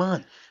brick. Come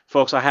on.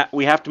 folks,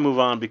 we have to move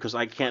on because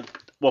I can't.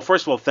 Well,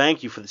 first of all,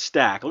 thank you for the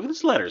stack. Look at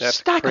these letters. That's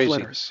Stack crazy. of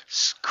letters.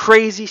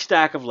 Crazy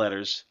stack of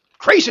letters.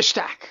 Crazy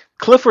stack.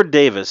 Clifford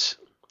Davis,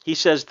 he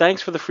says,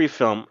 thanks for the free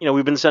film.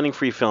 We've been sending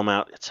free film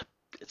out.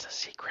 It's a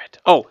secret.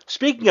 Oh,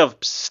 speaking of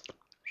psst,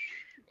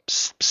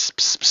 psst, psst,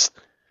 psst, psst.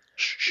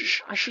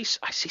 Shh, I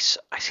see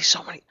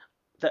so many.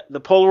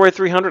 The Polaroid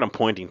 300, I'm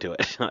pointing to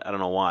it. I don't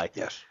know why.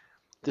 Yes.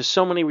 There's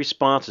so many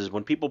responses.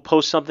 When people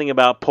post something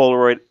about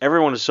Polaroid,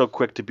 everyone is so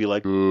quick to be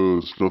like,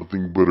 It's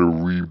nothing but a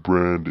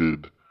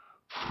rebranded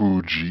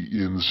Fuji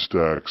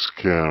Instax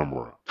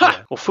camera.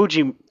 ha! Well,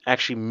 Fuji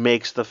actually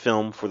makes the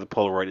film for the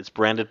Polaroid. It's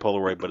branded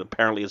Polaroid, but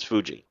apparently it's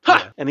Fuji.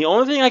 Ha! And the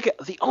only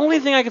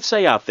thing I could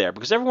say out there,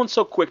 because everyone's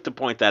so quick to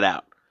point that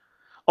out,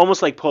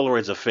 almost like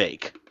Polaroid's a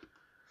fake.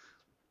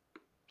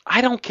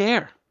 I don't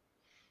care.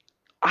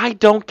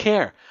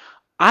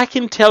 I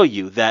can tell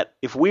you that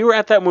if we were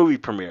at that movie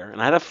premiere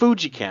and I had a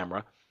Fuji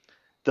camera,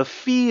 the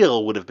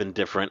feel would have been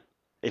different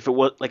if it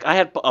was like I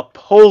had a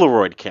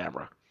Polaroid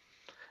camera.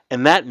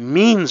 And that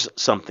means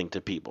something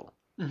to people.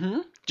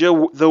 Mm-hmm.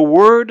 The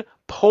word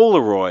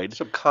Polaroid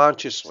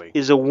Subconsciously.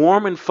 is a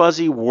warm and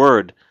fuzzy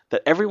word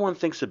that everyone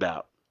thinks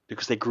about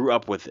because they grew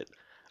up with it.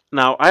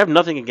 Now, I have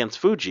nothing against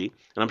Fuji,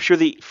 and I'm sure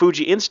the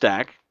Fuji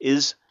Instax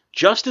is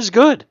just as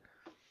good.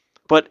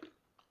 But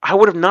I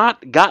would have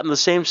not gotten the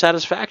same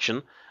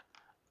satisfaction,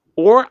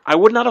 or I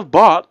would not have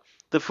bought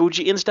the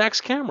Fuji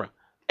Instax camera.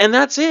 And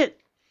that's it.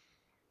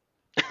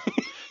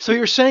 So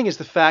you're saying is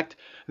the fact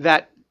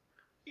that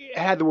it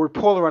had the word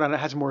Polaroid on it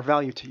has more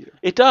value to you.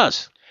 It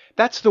does.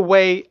 That's the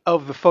way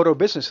of the photo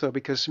business, though,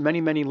 because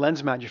many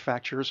lens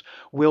manufacturers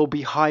will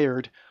be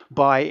hired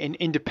by an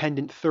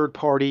independent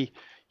third-party,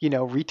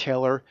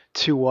 retailer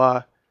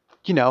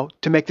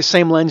to make the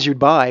same lens you'd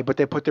buy, but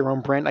they put their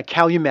own brand. Like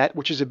Calumet,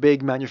 which is a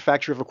big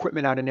manufacturer of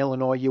equipment out in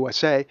Illinois,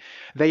 USA,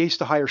 they used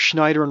to hire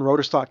Schneider and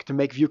Rotoscope to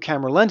make view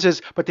camera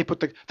lenses, but they put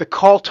the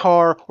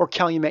Kaltar or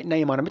Calumet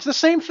name on them. It's the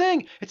same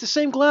thing. It's the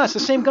same glass. The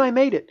same guy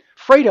made it.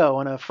 Fredo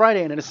on a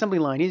Friday on an assembly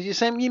line. He's the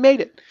same. He made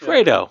it.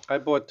 Fredo. I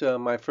bought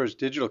my first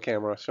digital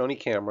camera, Sony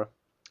camera,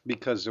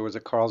 because there was a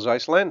Carl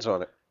Zeiss lens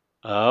on it.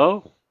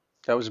 Oh.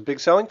 That was a big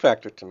selling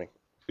factor to me.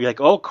 You're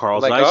like, oh,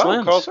 Carl Like, Zeiss oh,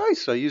 lens. Carl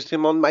Zeiss. I used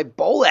him on my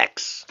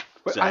Bolex.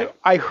 But Zach.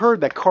 I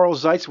heard that Carl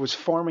Zeiss was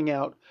farming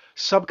out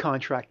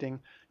subcontracting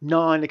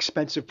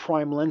non-expensive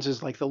prime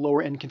lenses like the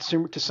lower-end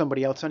consumer to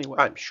somebody else anyway.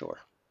 I'm sure.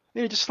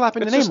 They're just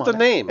slapping It's the name just on the it.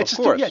 name, It's of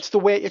just course. it's the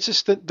way. It's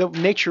just the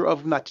nature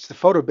of not just the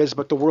photo biz,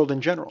 but the world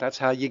in general. That's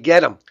how you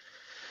get them.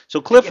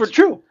 So Clifford, It's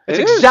true. It's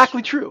It is.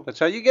 exactly true. That's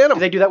how you get Do them.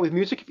 they do that with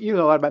music? You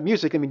know a lot about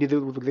music. I mean, do they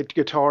do that with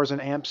guitars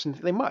and amps? And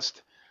they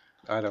must.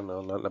 I don't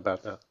know nothing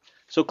about that.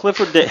 so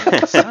Clifford,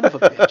 Son of a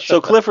bitch.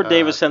 so Clifford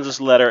Davis sends us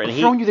a letter, and I'm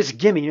throwing you this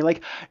gimme. And you're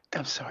like,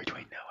 I'm sorry,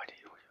 Dwayne. No, I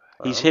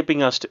didn't. he's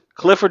hipping us to.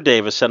 Clifford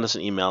Davis sent us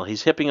an email.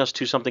 He's hipping us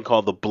to something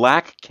called the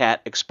Black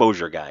Cat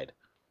Exposure Guide.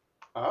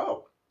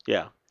 Oh.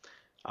 Yeah.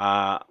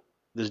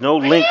 There's no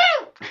link.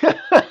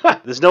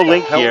 There's no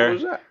link How here.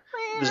 was that?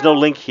 There's no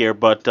link here,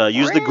 but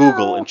use the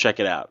Google and check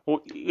it out.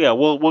 Well, yeah,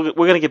 we're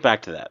going to get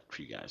back to that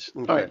for you guys.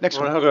 Okay. All right, next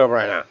We'll one. hook it up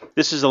right now.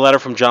 This is a letter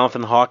from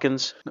Jonathan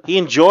Hawkins. He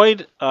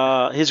enjoyed,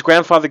 his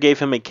grandfather gave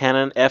him a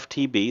Canon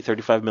FTB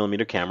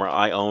 35mm camera.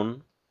 I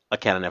own a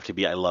Canon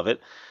FTB. I love it.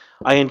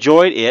 I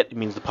enjoyed it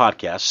means the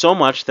podcast, so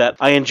much that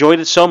I enjoyed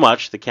it so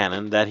much, the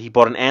Canon, that he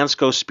bought an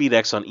Ansco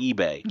SpeedX on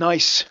eBay.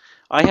 Nice.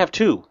 I have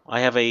two.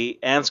 I have a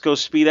Ansco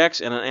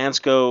SpeedX and an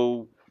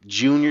Ansco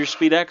Junior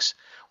SpeedX.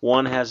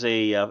 One has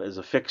is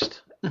a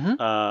fixed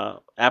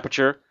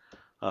aperture,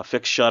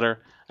 fixed shutter,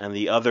 and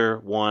the other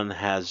one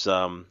has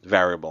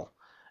variable.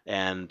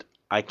 And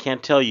I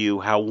can't tell you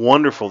how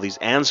wonderful these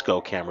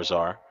Ansco cameras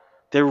are.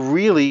 They're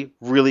really,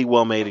 really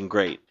well made and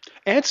great.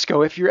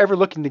 Ansco, if you're ever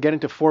looking to get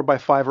into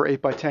 4x5 or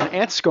 8x10,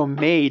 Ansco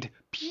made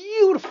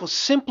beautiful,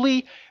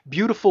 simply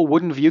beautiful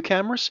wooden view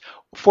cameras,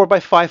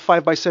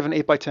 4x5,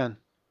 5x7, 8x10.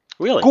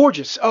 Really?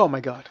 Gorgeous. Oh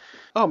my God.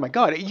 Oh my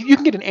God. You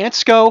can get an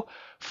Ansco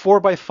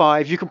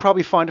 4x5. You can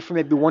probably find it for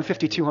maybe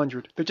 150,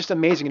 200. They're just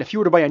amazing. And if you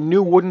were to buy a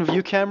new wooden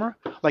view camera,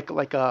 like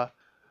a,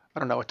 I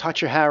don't know, a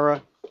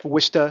Tachihara, a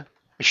Wista,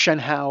 a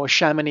Shenhao, a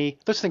Chamonix,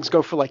 those things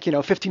go for like,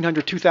 $1,500,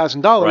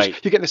 $2,000. Right.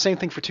 You're getting the same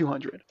thing for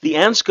 200. The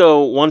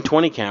Ansco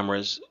 120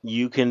 cameras,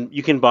 you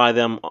can buy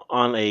them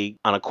on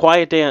a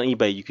quiet day on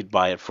eBay. You could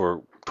buy it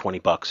for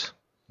 $20,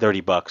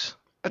 $30.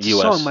 That's US.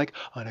 a song, Mike.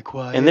 On a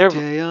quiet And they're-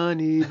 day on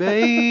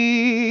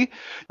eBay.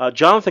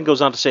 Jonathan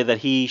goes on to say that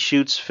he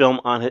shoots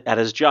film at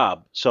his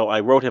job. So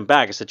I wrote him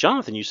back. I said,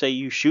 Jonathan, you say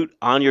you shoot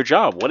on your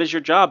job. What is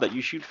your job that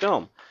you shoot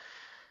film?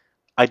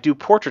 I do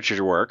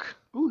portraiture work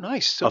Ooh,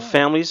 nice. of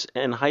families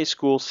and high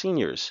school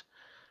seniors.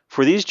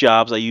 For these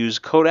jobs, I use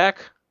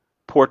Kodak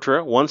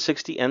Portra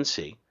 160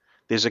 NC.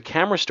 There's a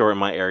camera store in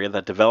my area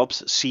that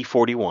develops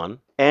C41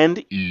 and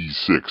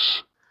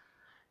E6.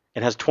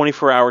 it has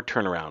 24-hour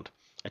turnaround.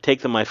 I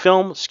take them my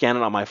film, scan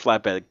it on my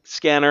flatbed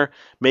scanner,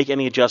 make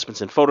any adjustments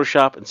in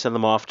Photoshop, and send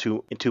them off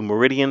into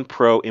Meridian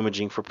Pro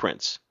Imaging for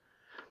prints.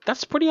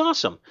 That's pretty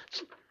awesome.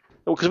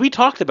 Because we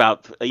talked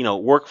about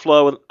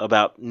workflow,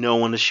 about no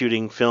one is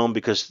shooting film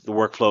because the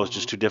workflow is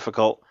just too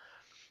difficult.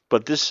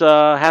 But this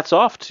hats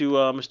off to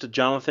Mr.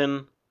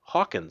 Jonathan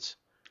Hawkins.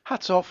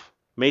 Hats off.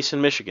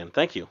 Mason, Michigan.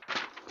 Thank you.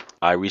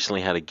 I recently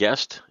had a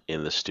guest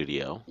in the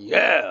studio.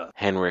 Yeah.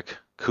 Henrik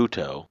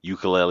Kuto,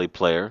 ukulele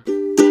player,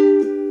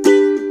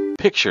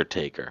 picture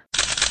taker.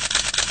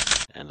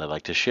 And I'd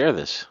like to share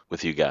this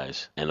with you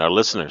guys and our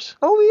listeners.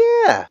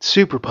 Oh, yeah.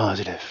 Super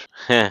positive.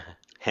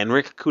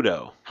 Henrik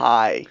Kuto.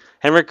 Hi.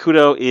 Henrik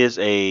Kuto is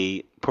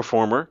a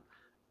performer,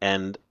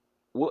 and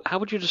how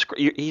would you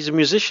describe? He's a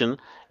musician,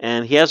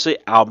 and he has an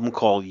album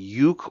called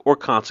Uke or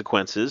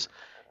Consequences.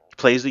 He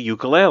plays the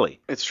ukulele.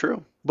 It's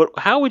true. But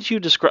how would you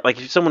describe? Like,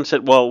 if someone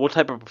said, "Well, what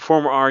type of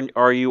performer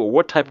are you, or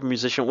what type of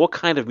musician? What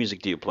kind of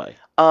music do you play?"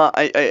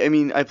 I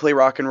mean, I play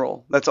rock and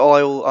roll. That's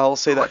all I'll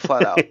say that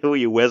flat out. Were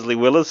you Wesley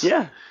Willis?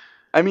 Yeah.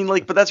 I mean,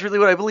 but that's really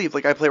what I believe.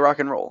 Like, I play rock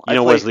and roll.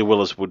 Wesley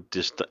Willis would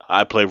just,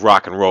 I play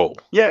rock and roll.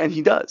 Yeah, and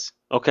he does.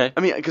 Okay.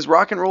 I mean, because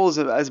rock and roll is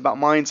about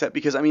mindset.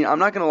 Because, I mean, I'm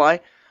not going to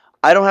lie,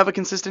 I don't have a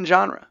consistent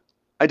genre.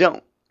 I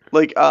don't.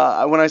 Like,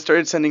 when I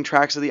started sending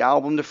tracks of the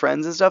album to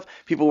friends and stuff,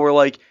 people were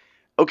like,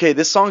 okay,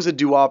 this song's a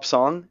doo-wop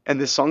song,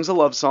 and this song's a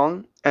love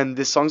song, and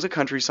this song's a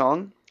country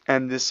song,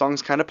 and this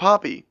song's kind of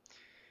poppy.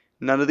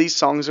 None of these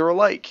songs are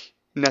alike,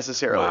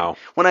 necessarily. Wow.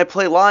 When I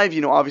play live,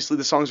 obviously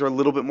the songs are a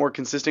little bit more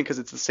consistent because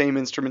it's the same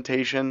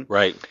instrumentation.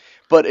 Right.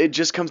 But it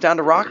just comes down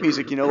to rock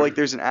music, like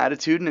there's an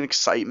attitude and an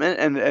excitement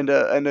and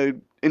a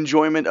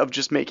enjoyment of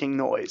just making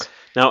noise.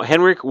 Now,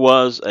 Henrik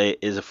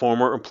is a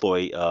former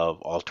employee of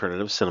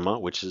Alternative Cinema,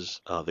 which is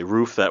the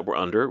roof that we're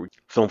under,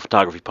 Film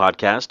Photography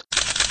Podcast.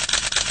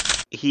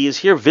 He is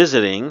here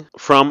visiting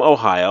from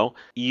Ohio.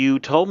 You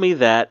told me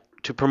that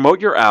to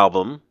promote your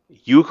album,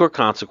 Uke or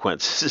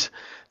Consequences,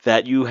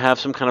 that you have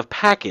some kind of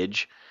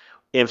package.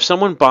 If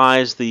someone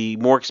buys the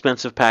more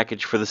expensive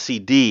package for the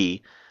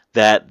CD,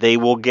 that they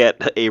will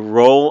get a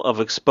roll of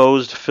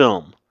exposed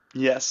film.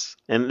 Yes.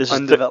 And this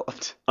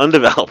undeveloped. is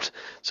undeveloped.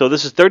 So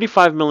this is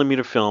 35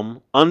 millimeter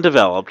film,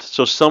 undeveloped.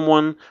 So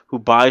someone who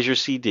buys your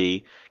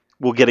CD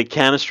will get a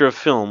canister of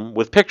film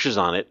with pictures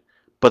on it,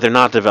 but they're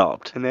not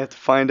developed. And they have to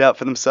find out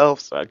for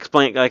themselves.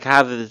 Explain, like,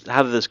 how did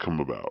this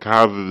come about?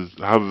 How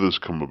did this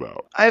come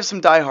about? I have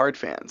some diehard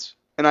fans,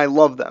 and I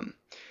love them.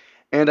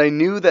 And I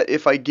knew that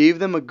if I gave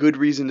them a good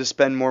reason to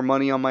spend more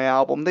money on my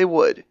album, they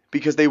would,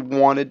 because they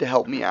wanted to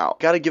help me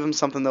out. Got to give them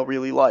something they'll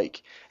really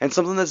like, and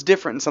something that's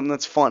different, and something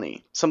that's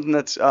funny, something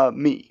that's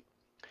me.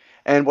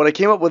 And what I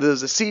came up with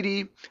is a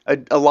CD,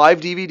 a live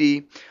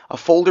DVD, a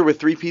folder with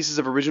 3 pieces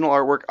of original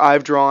artwork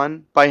I've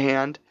drawn by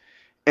hand,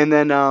 and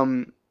then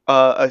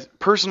a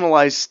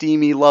personalized,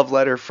 steamy love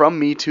letter from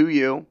me to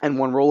you, and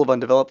 1 roll of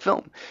undeveloped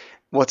film.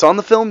 What's on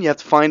the film, you have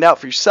to find out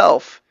for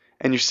yourself,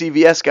 and your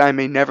CVS guy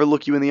may never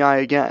look you in the eye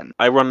again.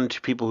 I run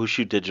into people who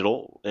shoot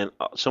digital, and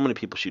so many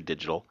people shoot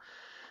digital,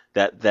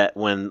 that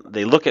when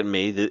they look at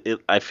me,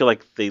 I feel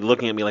like they're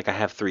looking at me like I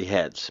have 3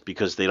 heads,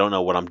 because they don't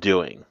know what I'm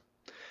doing.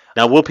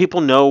 Now, will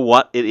people know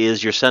what it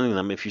is you're sending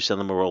them if you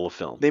send them a roll of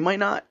film? They might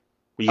not.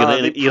 Are you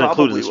going to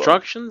include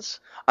instructions?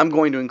 I'm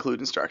going to include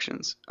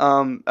instructions.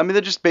 I mean,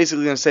 they're just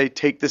basically going to say,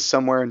 take this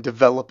somewhere and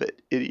develop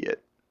it,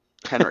 idiot.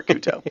 Henrik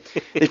Kuto.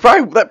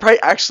 That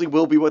probably actually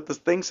will be what this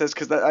thing says,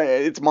 because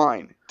it's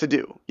mine to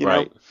do. You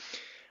know,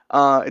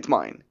 it's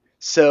mine.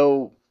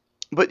 So,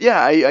 but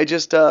yeah, I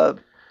just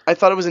I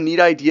thought it was a neat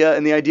idea,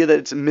 and the idea that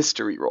it's a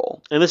mystery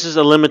roll. And this is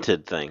a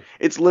limited thing.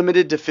 It's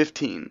limited to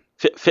 15.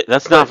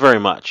 That's not very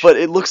much. But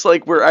it looks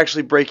like we're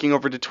actually breaking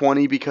over to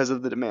 20 because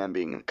of the demand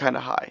being kind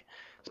of high.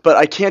 But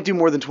I can't do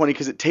more than 20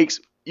 because it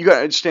takes. You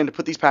gotta understand, to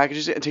put these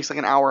packages in, it takes like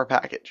an hour a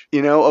package,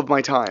 of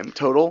my time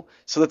total.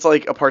 So that's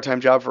like a part-time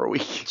job for a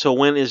week. So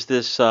when is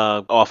this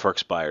offer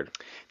expired?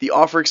 The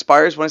offer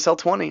expires when I sell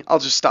 20. I'll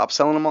just stop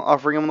selling them,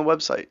 offering them on the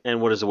website.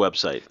 And what is the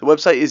website? The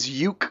website is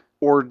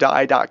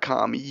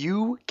ukeordie.com.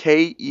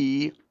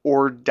 UKE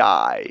or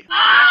die.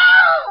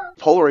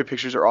 Polaroid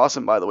pictures are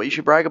awesome, by the way. You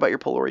should brag about your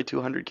Polaroid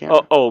 200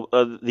 camera.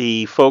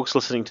 The folks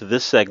listening to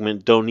this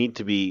segment don't need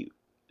to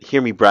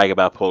hear me brag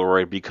about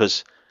Polaroid,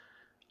 because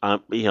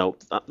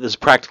there's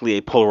practically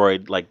a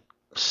Polaroid like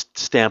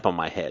stamp on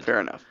my head. Fair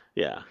enough.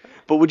 Yeah.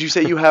 But would you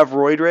say you have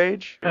roid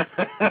rage?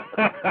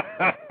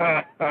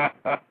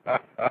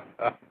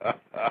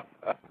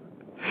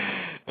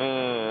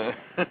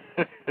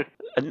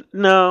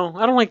 No,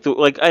 I don't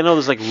like I know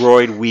there's like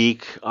Roid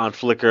Week on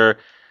Flickr.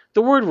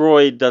 The word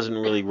roid doesn't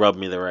really rub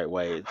me the right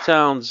way. It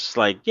sounds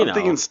like, I'm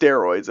thinking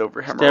steroids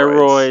over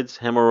hemorrhoids.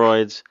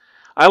 Hemorrhoids.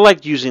 I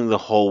like using the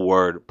whole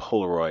word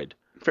Polaroid.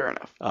 Fair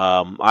enough.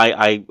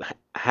 I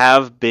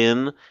have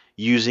been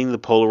using the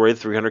Polaroid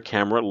 300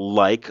 camera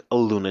like a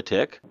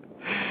lunatic.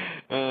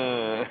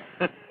 Joe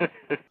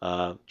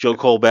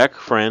Colbeck,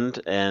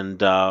 friend, and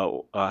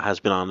has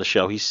been on the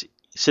show.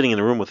 sitting in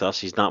the room with us.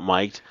 He's not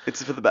mic'd.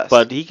 It's for the best.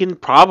 But he can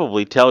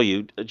probably tell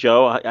you,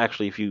 Joe,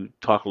 actually, if you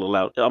talk a little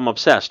loud, I'm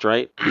obsessed,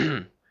 right?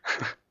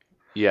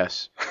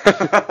 Yes.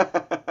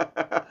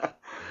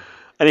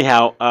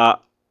 Anyhow,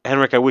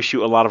 Henrik, I wish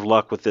you a lot of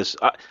luck with this.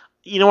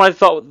 You know what I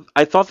thought?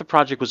 I thought the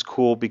project was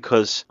cool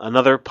because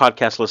another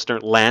podcast listener,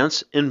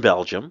 Lance in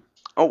Belgium,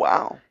 Oh,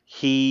 wow.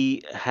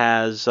 he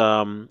has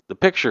the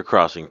Picture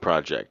Crossing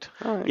Project.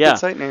 All right, Yeah. good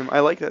site name.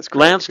 I like that. It's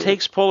great. Lance Good.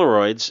 takes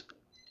Polaroids,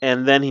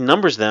 and then he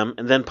numbers them,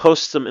 and then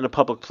posts them in a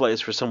public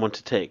place for someone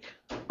to take.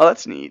 Oh,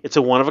 that's neat. It's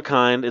a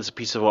one-of-a-kind. It's a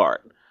piece of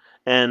art.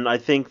 And I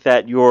think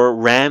that your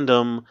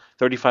random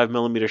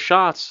 35mm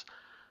shots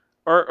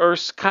are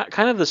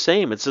kind of the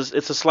same. It's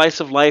a slice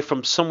of life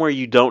from somewhere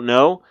you don't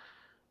know,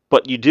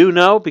 but you do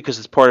know because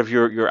it's part of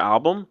your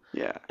album.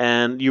 Yeah.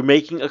 And you're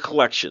making a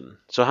collection.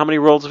 So how many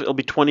rolls? It'll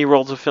be 20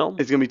 rolls of film?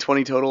 It's going to be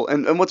 20 total.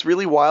 And what's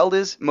really wild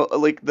is,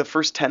 like, the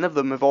first 10 of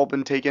them have all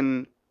been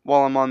taken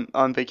while I'm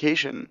on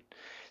vacation.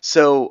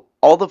 So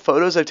all the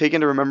photos I've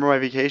taken to remember my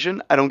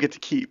vacation, I don't get to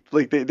keep.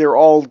 Like, they're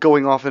all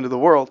going off into the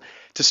world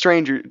to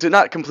strangers, to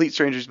not complete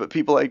strangers, but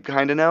people I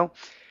kind of know.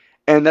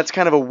 And that's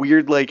kind of a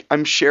weird, like,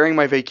 I'm sharing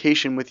my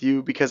vacation with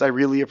you because I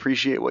really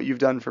appreciate what you've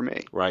done for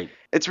me. Right.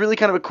 It's really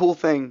kind of a cool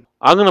thing.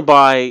 I'm going to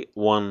buy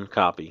one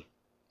copy.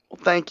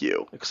 Well, thank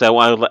you. Because I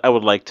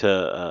would like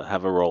to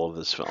have a roll of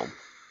this film.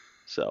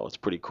 So it's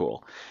pretty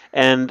cool.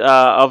 And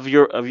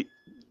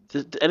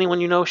did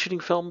anyone you know shooting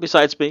film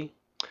besides me?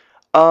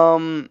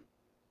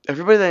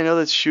 Everybody that I know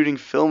that's shooting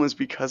film is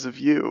because of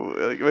you.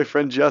 Like my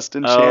friend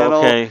Justin Channel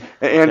okay.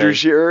 and Andrew Okay.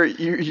 Shearer.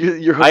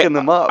 You're hooking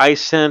them up. I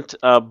sent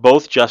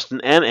both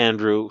Justin and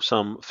Andrew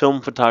some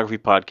film photography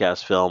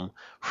podcast film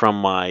from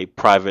my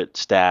private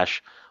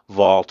stash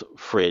vault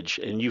fridge,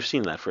 and you've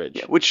seen that fridge.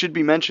 Yeah, which should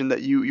be mentioned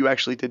that you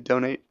actually did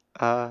donate.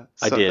 I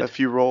did. A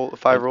few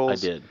five rolls. I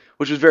did.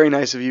 Which was very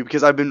nice of you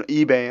because I've been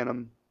eBaying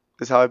them.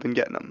 Is how I've been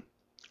getting them.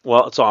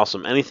 Well, it's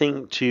awesome.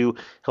 Anything to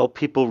help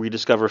people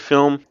rediscover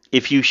film.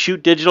 If you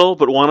shoot digital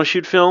but want to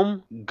shoot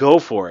film, go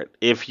for it.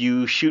 If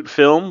you shoot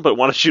film but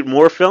want to shoot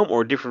more film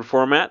or a different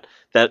format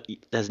that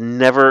you've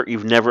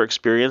never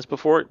experienced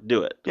before,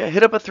 do it. Yeah,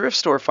 hit up a thrift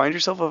store. Find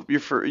yourself a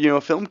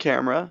film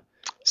camera.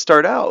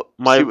 Start out.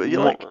 See what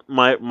you like.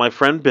 My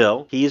friend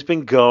Bill, he's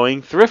been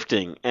going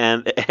thrifting,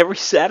 and every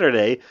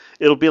Saturday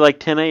it'll be like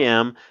 10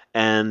 a.m.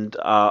 and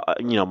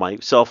my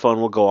cell phone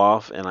will go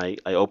off, and I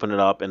open it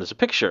up, and it's a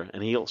picture,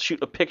 and he'll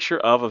shoot a picture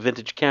of a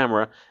vintage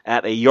camera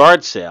at a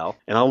yard sale,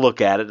 and I'll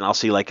look at it, and I'll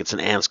see like it's an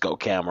Ansco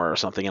camera or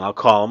something, and I'll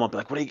call him up,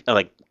 like, what do you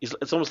like?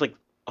 It's almost like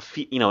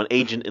an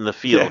agent in the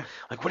field. Yeah.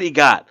 Like, what do you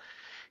got?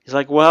 He's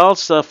like, well,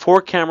 it's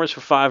 4 cameras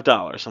for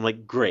 $5. I'm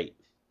like, great,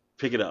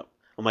 pick it up.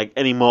 I'm like,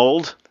 any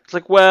mold? It's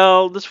like,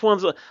 well, this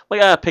one's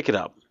pick it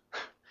up.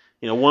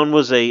 One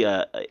was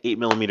a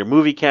 8mm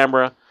movie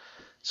camera.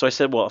 So I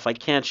said, well, if I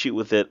can't shoot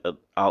with it,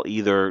 I'll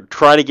either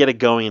try to get it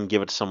going and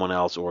give it to someone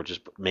else, or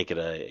just make it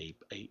a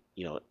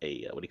what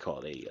do you call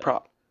it?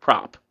 Prop.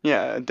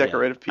 Yeah, a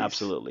decorative piece.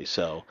 Absolutely.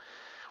 So,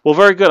 well,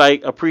 very good. I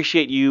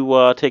appreciate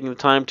you taking the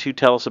time to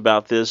tell us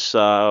about this.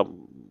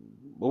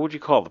 What would you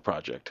call the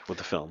project with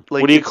the film?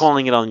 Like, what are you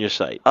calling it on your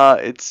site?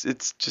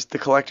 It's just the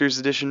collector's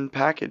edition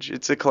package.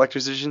 It's a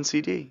collector's edition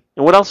CD.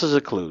 And what else does it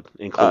include?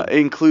 It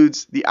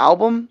includes the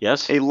album,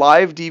 yes, a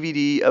live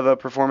DVD of a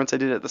performance I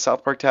did at the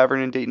South Park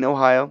Tavern in Dayton,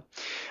 Ohio,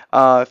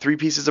 3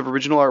 pieces of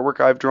original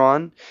artwork I've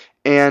drawn,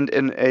 and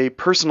a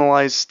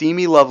personalized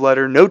steamy love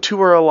letter, no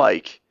two are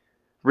alike,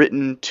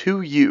 written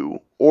to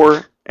you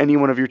or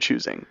anyone of your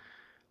choosing.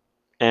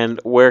 And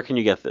where can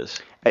you get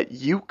this? At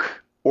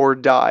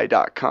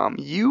ukeordie.com.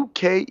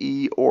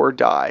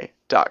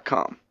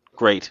 ukeordie.com.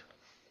 Great.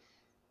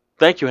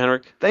 Thank you,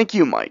 Henrik. Thank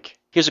you, Mike.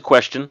 Here's a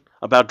question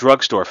about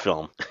drugstore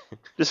film.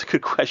 This is a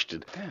good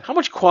question. How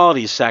much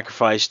quality is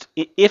sacrificed,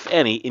 if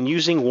any, in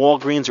using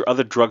Walgreens or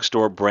other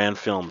drugstore brand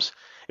films?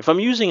 If I'm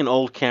using an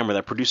old camera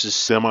that produces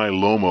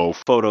semi-lomo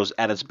photos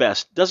at its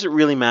best, does it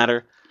really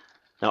matter?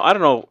 Now, I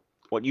don't know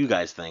what you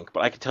guys think,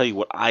 but I can tell you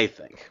what I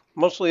think.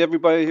 Mostly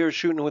everybody here is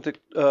shooting with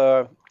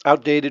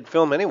outdated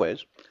film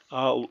anyways.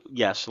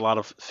 Yes, a lot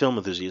of film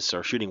enthusiasts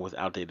are shooting with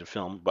outdated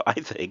film, but I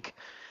think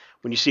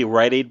when you see a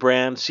Rite Aid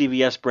brand,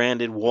 CVS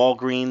branded,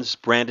 Walgreens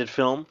branded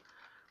film,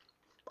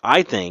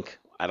 I think,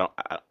 I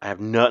have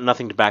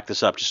nothing to back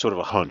this up, just sort of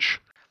a hunch.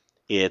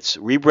 It's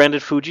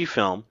rebranded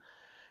Fujifilm,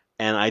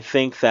 and I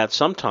think that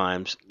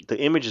sometimes the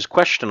image is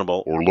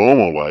questionable. Or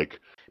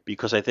Lomo-like.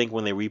 Because I think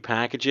when they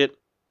repackage it,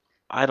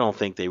 I don't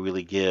think they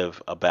really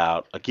give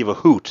a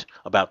hoot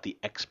about the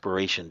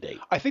expiration date.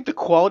 I think the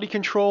quality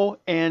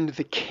control and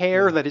the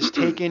care that is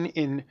taken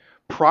in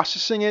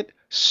processing it,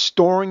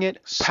 storing it,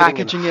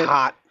 packaging it,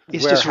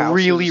 is just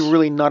really,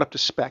 really not up to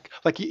spec.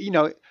 Like,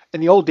 in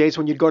the old days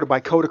when you'd go to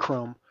buy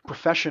Kodachrome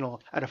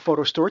Professional at a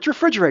photo store, it's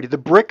refrigerated. The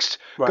bricks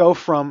go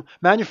from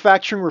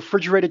manufacturing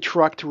refrigerated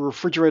truck to a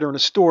refrigerator in a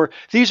store.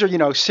 These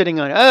are, sitting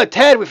on,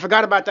 Ted, we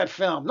forgot about that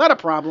film. Not a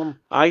problem.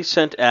 I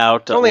sent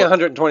out... It's only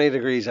 120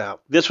 degrees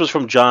out. This was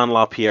from John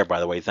LaPierre, by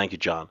the way. Thank you,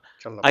 John.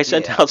 I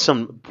sent out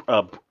some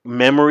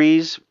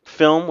Memories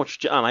film, which,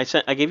 John, I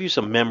gave you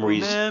some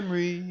Memories.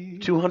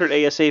 200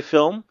 ASA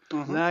film.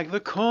 Like the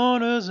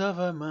corners of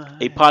a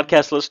mind. A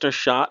podcast listener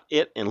shot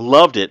it and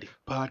loved it.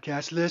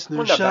 Podcast listener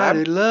Wasn't that shot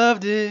bad. it,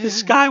 loved it. The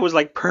sky was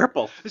like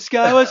purple. The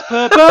sky was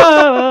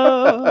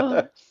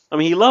purple. I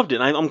mean, he loved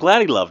it. I'm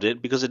glad he loved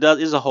it because it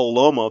is a whole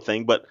Lomo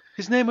thing. But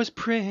His name was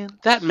Prince.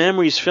 that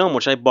Memories film,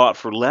 which I bought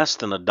for less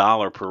than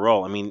 $1 per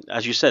roll. I mean,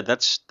 as you said,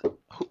 that's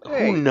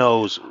Hey. who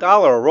knows.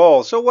 $1 a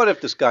roll. So what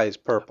if the sky is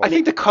purple? I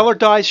think the color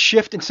dyes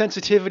shift in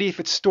sensitivity if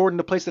it's stored in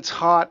a place that's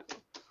hot.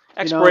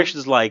 Expiration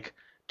is like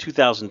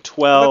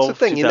 2012. That's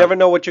the thing. You 2000 never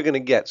know what you're going to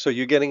get. So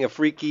you're getting a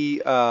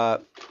freaky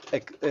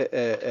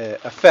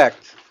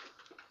effect.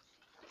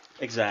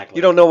 Exactly.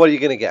 You don't know what you're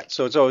going to get.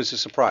 So it's always a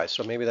surprise.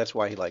 So maybe that's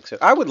why he likes it.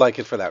 I would like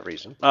it for that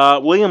reason.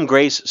 William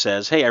Grace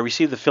says, "Hey, I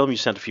received the film you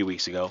sent a few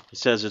weeks ago. He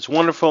says it's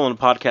wonderful and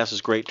the podcast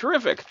is great,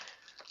 terrific.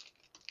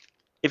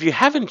 If you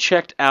haven't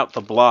checked out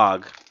the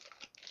blog,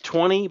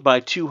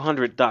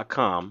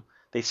 20by200.com,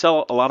 they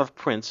sell a lot of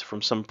prints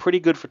from some pretty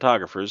good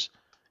photographers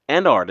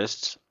and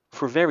artists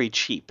for very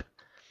cheap.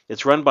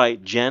 It's run by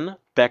Jen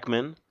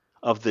Beckman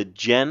of the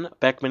Jen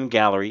Beckman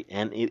Gallery,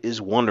 and it is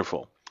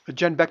wonderful. The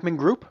Jen Beckman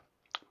Group.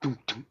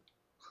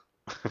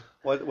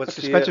 What's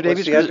the Spencer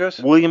Davies the group? address?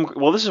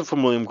 This is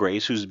from William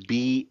Grace, who's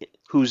the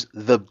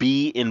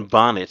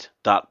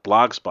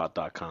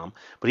beeinbonnet.blogspot.com,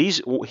 but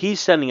he's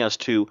sending us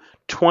to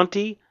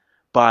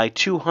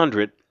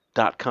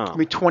 20by200.com. I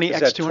mean, 20 Is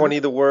x that 200. 20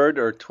 the word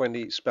or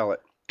 20 spell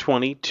it?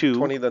 22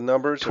 20 the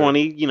numbers?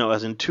 20,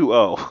 as in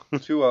 20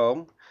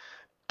 20.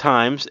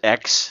 times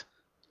x.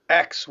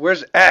 X.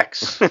 Where's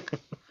X?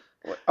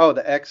 Oh,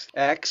 the X.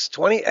 X.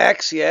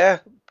 20X, yeah.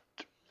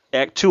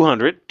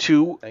 200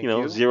 2 Thank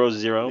you.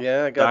 00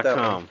 Yeah, I got that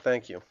 .com. one.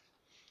 Thank you.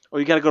 Oh,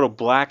 you got to go to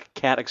Black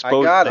Cat I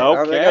Exposure. got it.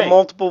 Okay. I got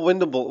multiple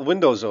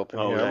windows open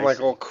Oh, here. I I'm like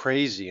see. all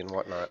crazy and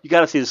whatnot. You got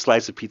to see the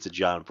slice of pizza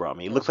John brought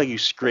me. It looks like you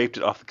scraped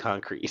it off the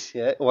concrete.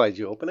 Yeah. Why, did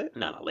you open it?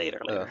 No,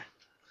 later.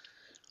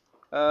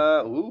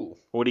 Ooh.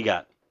 What do you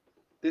got?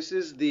 This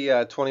is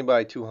the 20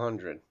 by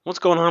 200. What's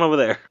going on over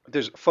there?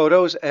 There's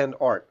photos and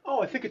art.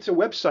 Oh, I think it's a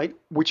website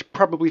which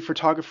probably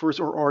photographers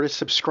or artists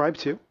subscribe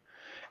to.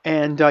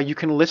 And you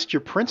can list your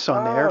prints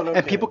on there, no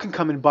and people can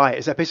come and buy it.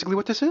 Is that basically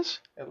what this is?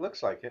 It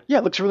looks like it. Yeah,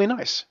 it looks really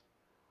nice.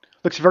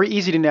 Looks very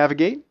easy to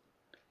navigate.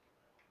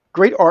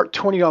 Great art,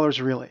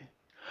 $20 really.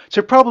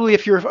 So probably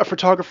if you're a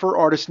photographer or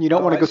artist and you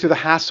don't want to go through the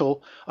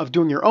hassle of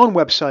doing your own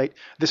website,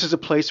 this is a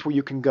place where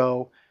you can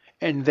go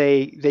and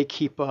they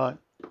keep I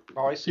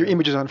see. your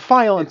images on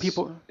file and It's-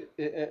 people...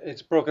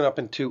 It's broken up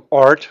into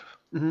art,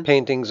 Mhm.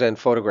 paintings, and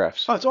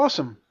photographs. Oh, it's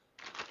awesome.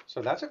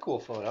 So that's a cool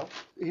photo.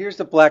 Here's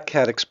the Black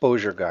Cat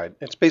Exposure Guide.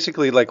 It's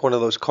basically like one of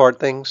those card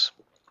things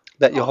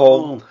that you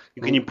hold.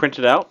 Can you print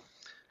it out?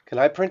 Can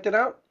I print it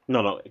out?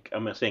 No.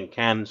 I'm saying,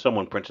 can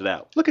someone print it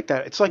out? Look at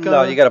that. It's like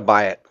No, you got to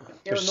buy it.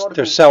 Yeah, an They're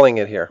article- selling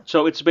it here.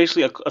 So it's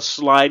basically a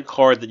slide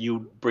card that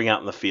you bring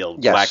out in the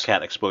field. Yes. Black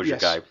Cat Exposure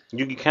Yes. Guide.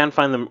 You can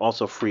find them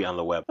also free on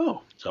the web.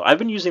 Oh, So I've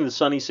been using the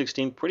Sunny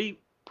 16 pretty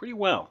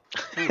well.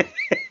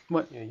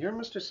 Yeah, you're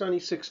Mr. Sunny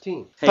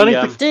 16. Hey,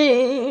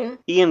 Sunny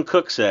Ian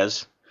Cook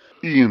says,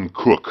 Ian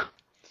Cook.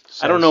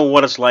 I don't know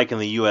what it's like in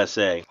the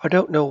USA. I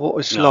don't know what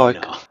it's No,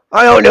 like. no.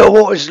 I don't know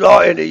what it's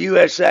like in the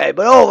USA,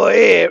 but over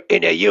here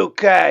in the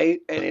UK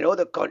and in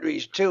other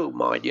countries too,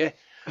 mind you,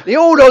 the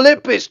old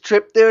Olympus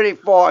Trip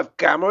 35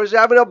 camera is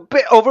having a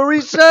bit of a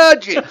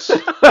resurgence.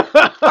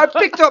 I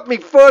picked up my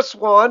first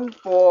one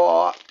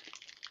for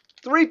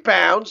 £3,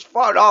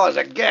 $5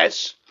 I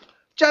guess,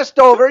 just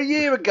over a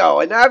year ago,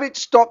 and I haven't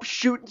stopped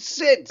shooting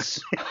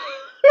since.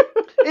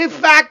 In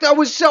fact, I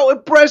was so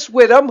impressed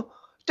with them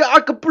that I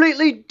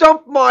completely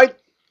dumped my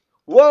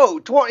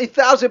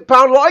 20,000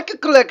 pound Leica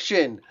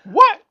collection.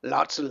 what?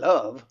 Lots of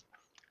love.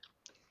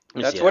 Let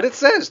me That's see what that. it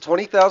says.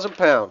 20,000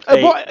 pounds.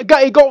 Hey. Boy,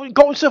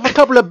 got himself a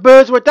couple of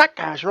birds with that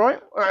cash, right?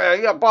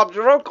 Yeah, Bob's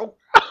your uncle.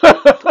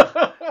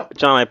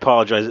 John, I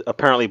apologize.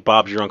 Apparently,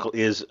 Bob's your uncle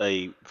is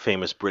a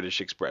famous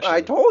British expression.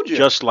 I told you.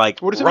 Just like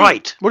What does it right.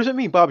 mean? What does it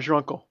mean, Bob's your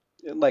uncle?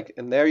 Like,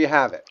 and there you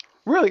have it.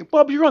 Really,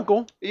 Bob's your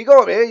uncle? You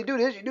go over here, you do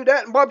this, you do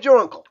that, and Bob's your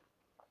uncle.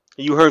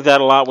 You heard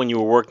that a lot when you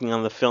were working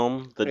on the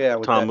film, the Yeah,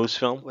 with Tom that- Moose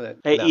film. with that-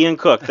 Hey, no. Ian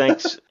Cook,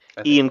 thanks.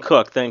 Ian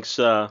Cook, thanks.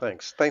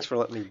 Thanks. Thanks for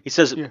letting me. He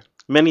says Yeah.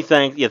 many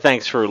thanks. Yeah,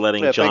 thanks for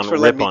letting Yeah, John thanks for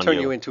rip letting me on turn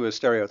you into a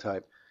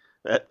stereotype.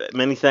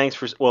 Many thanks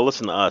for. Well,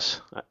 listen to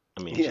us.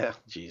 I mean, Yeah.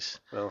 jeez.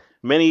 Well.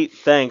 Many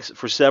thanks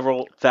for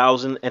several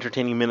thousand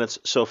entertaining minutes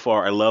so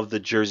far. I love the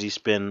Jersey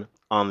spin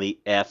on the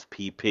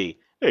FPP.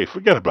 Hey,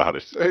 forget about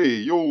it. Hey,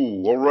 yo,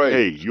 all right.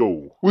 Hey,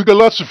 yo. We got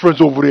lots of friends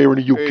over there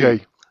in the UK.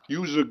 Hey,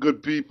 yous are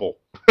good people.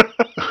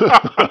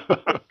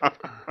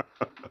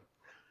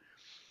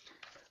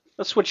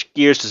 Let's switch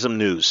gears to some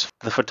news.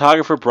 The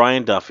photographer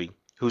Brian Duffy,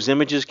 whose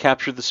images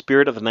captured the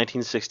spirit of the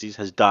 1960s,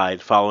 has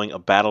died following a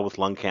battle with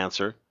lung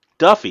cancer.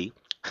 Duffy,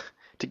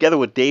 together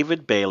with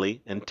David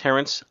Bailey and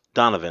Terrence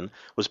Donovan,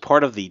 was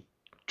part of the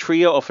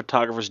trio of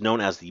photographers known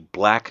as the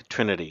Black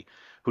Trinity,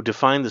 who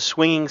defined the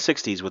swinging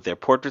 60s with their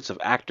portraits of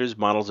actors,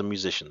 models, and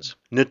musicians.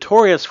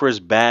 Notorious for his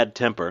bad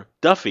temper,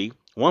 Duffy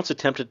once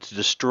attempted to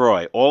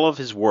destroy all of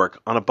his work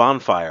on a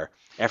bonfire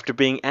after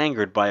being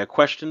angered by a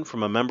question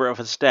from a member of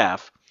his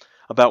staff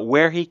about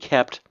where he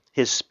kept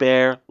his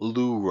spare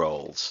loo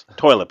rolls,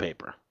 toilet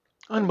paper.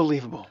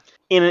 Unbelievable.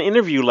 In an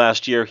interview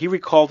last year, he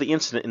recalled the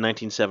incident in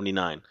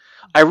 1979.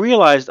 I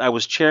realized I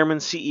was chairman,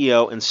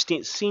 CEO, and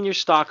senior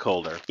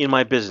stockholder in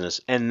my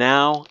business, and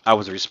now I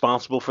was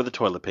responsible for the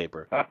toilet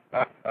paper.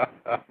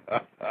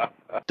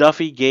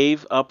 Duffy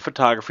gave up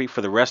photography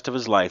for the rest of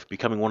his life,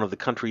 becoming one of the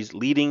country's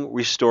leading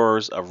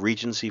restorers of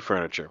Regency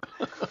furniture.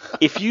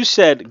 If you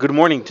said good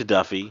morning to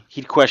Duffy,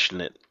 he'd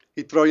question it.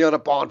 He'd throw you on a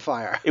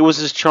bonfire. It was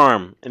his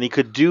charm, and he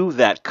could do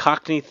that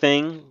Cockney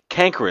thing.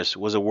 Cankerous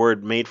was a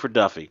word made for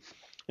Duffy,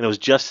 and it was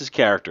just his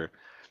character.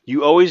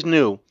 You always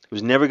knew it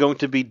was never going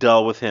to be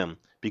dull with him,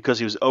 because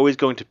he was always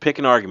going to pick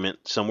an argument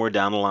somewhere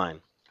down the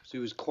line. So he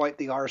was quite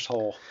the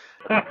arsehole.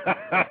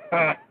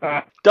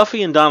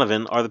 Duffy and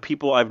Donovan are the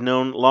people I've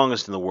known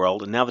longest in the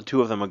world, and now the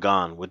two of them are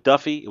gone. With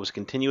Duffy, it was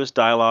continuous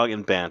dialogue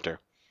and banter.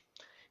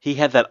 He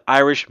had that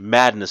Irish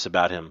madness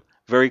about him.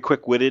 Very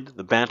quick-witted,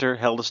 the banter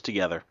held us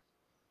together.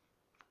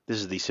 This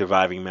is the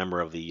surviving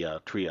member of the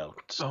trio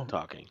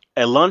talking.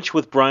 A lunch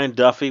with Brian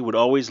Duffy would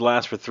always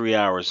last for 3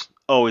 hours,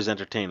 always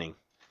entertaining.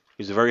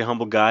 He was a very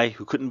humble guy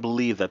who couldn't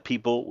believe that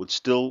people would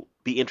still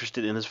be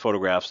interested in his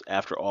photographs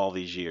after all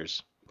these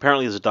years.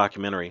 Apparently there's a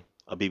documentary,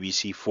 a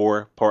BBC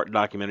 4-part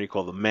documentary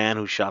called The Man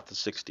Who Shot the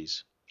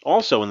 60s.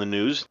 Also in the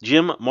news,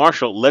 Jim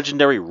Marshall,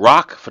 legendary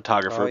rock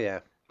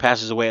photographer,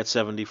 passes away at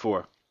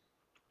 74.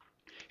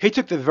 He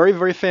took the very,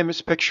 very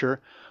famous picture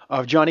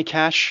of Johnny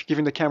Cash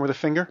giving the camera the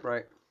finger.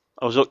 Right.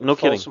 Oh, so, no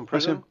kidding.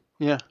 That's him.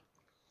 Yeah.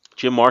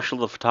 Jim Marshall,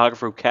 the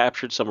photographer who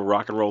captured some of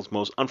rock and roll's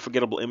most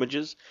unforgettable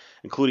images,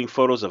 including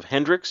photos of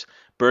Hendrix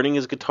burning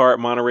his guitar at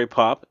Monterey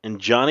Pop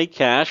and Johnny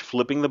Cash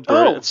flipping the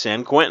bird at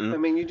San Quentin. I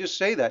mean, you just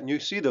say that and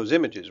you see those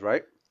images,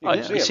 right?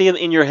 You see it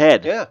in your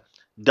head. Yeah.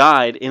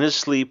 Died in his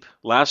sleep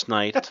last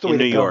night That's the in way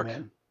New to go, York.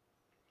 man.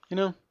 You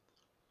know?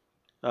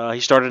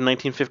 He started in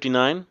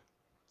 1959.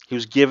 He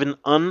was given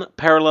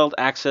unparalleled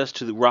access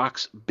to the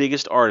rock's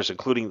biggest artists,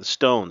 including the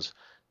Stones,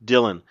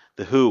 Dylan,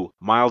 The Who,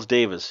 Miles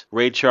Davis,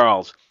 Ray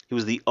Charles. He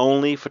was the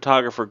only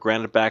photographer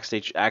granted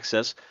backstage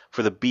access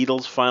for the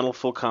Beatles' final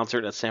full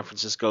concert at San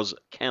Francisco's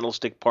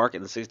Candlestick Park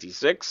in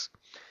 '66,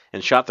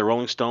 and shot the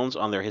Rolling Stones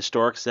on their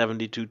historic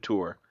 '72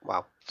 tour.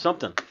 Wow.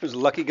 Something. He was a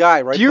lucky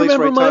guy, right? Do you place,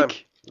 remember, right Mike? time.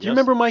 Do you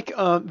remember, Mike,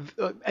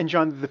 and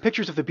John, the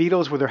pictures of the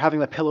Beatles where they're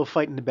having that pillow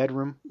fight in the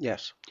bedroom?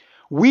 Yes.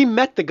 We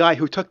met the guy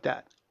who took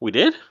that. We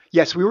did?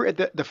 Yes, we were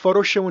at the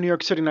photo show in New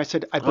York City, and I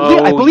said, I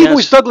believe it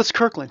was Douglas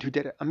Kirkland who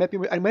did it. I might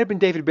have been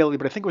David Bailey,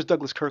 but I think it was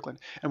Douglas Kirkland.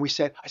 And I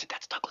said,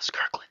 that's Douglas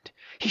Kirkland.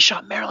 He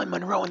shot Marilyn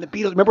Monroe and the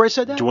Beatles. Remember I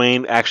said that?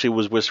 Dwayne actually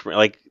was whispering,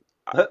 like,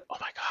 oh my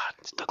God,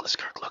 it's Douglas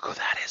Kirkland. Look who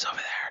that is over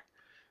there.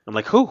 I'm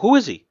like, who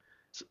is he?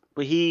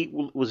 But he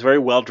was very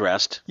well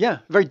dressed. Yeah,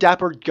 very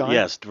dapper guy.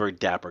 Yes, very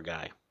dapper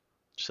guy.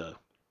 So,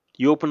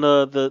 you open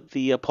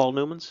the Paul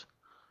Newmans?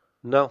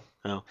 No.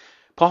 No.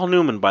 Paul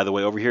Newman, by the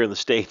way, over here in the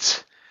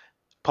States,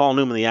 Paul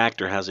Newman, the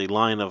actor, has a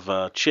line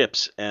of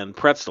chips and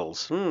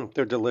pretzels.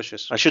 They're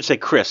delicious. I should say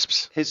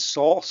crisps. His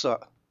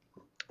salsa,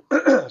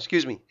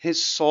 excuse me, his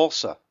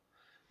salsa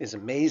is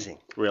amazing.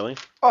 Really?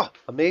 Oh,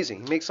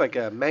 amazing. He makes like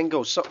a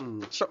mango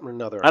something or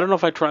another. I don't know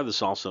if I tried the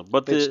salsa,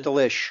 but it's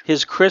delish.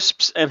 His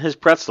crisps and his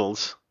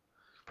pretzels.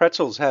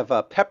 Pretzels have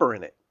pepper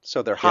in it,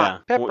 so they're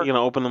hot. Yeah. Pepper. You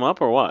gonna open them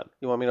up or what?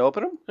 You want me to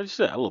open them? I just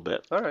said a little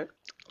bit. All right.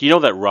 Do you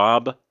know that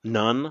Rob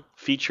Nunn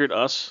featured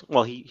us?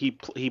 Well, he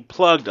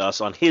plugged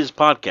us on his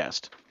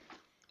podcast,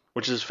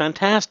 which is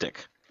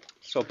fantastic.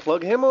 So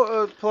plug him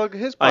or plug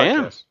his podcast? I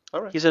am.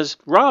 All right. He says,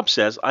 Rob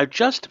says, I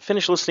just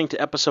finished listening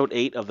to episode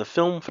 8 of the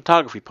Film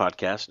Photography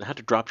Podcast and had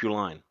to drop you a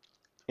line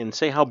and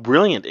say how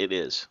brilliant it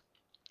is.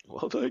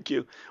 Well, thank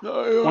you.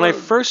 When I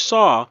first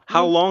saw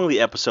how long the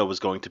episode was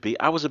going to be,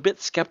 I was a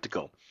bit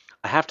skeptical.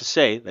 I have to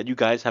say that you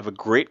guys have a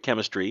great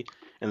chemistry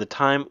and the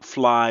time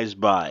flies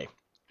by.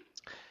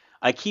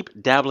 I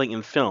keep dabbling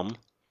in film,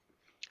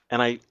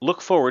 and I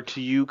look forward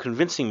to you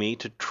convincing me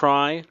to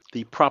try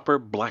the proper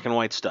black and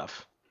white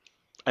stuff.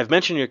 I've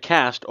mentioned your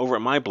cast over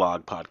at my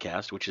blog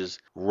podcast, which is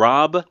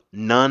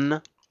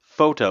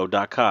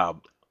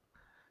robnunnphoto.com.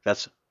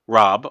 That's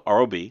Rob,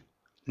 R-O-B,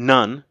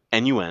 Nunn,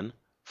 N-U-N,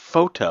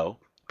 photo,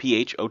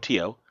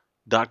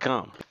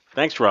 P-H-O-T-O.com.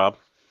 Thanks, Rob.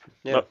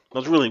 Yeah. That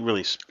was really,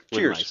 really, really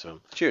Cheers. nice of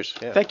him. Cheers.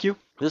 Yeah. Thank you.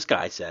 This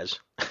guy says,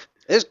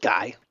 This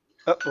guy.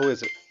 Who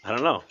is it? I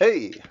don't know.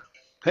 Hey.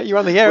 Hey, you're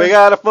on the air. We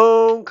got a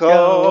phone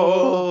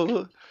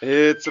call.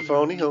 It's a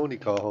phony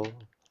call.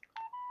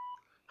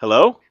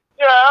 Hello?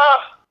 Yeah,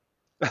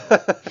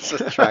 It's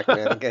a track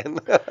man again.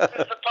 it's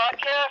the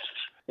podcast.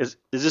 Is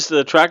this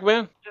the track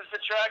man? This is the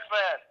track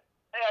man.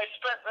 Hey, I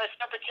sent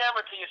the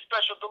camera to you,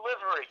 special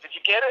delivery. Did you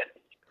get it?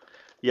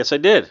 Yes, I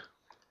did.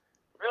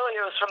 Really,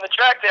 it was from the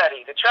Track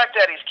Daddy. The Track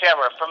Daddy's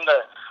camera from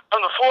the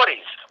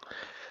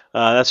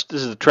 40s. This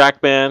is the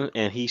track man,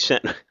 and he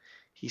sent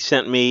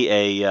me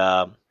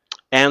a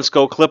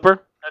Ansco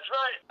clipper. That's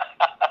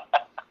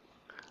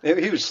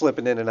right. He was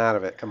slipping in and out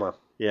of it. Come on.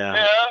 Yeah.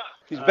 Yeah.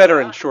 He's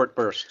better in short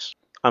bursts.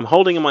 I'm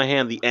holding in my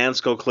hand the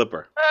Ansco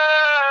clipper.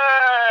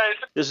 Hey,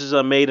 it's a This is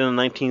made in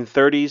the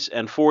 1930s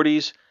and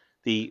 40s.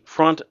 The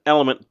front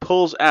element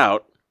pulls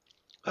out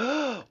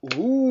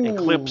Ooh. and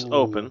clips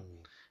open.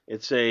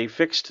 It's a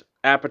fixed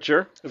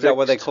aperture. Is that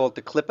why they fixed- call it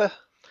the clipper?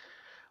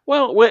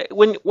 Well,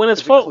 when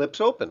it's It full, clips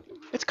open.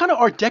 It's kind of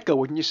Art Deco,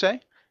 wouldn't you say?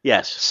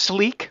 yes.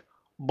 Sleek,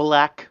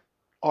 black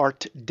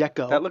Art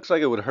Deco. That looks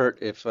like it would hurt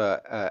if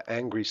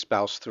angry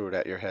spouse threw it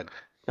at your head.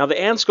 Now the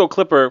Ansco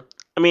Clipper,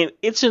 I mean,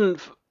 it's in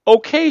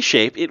okay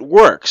shape. It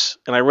works,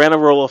 and I ran a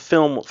roll of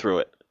film through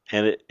it,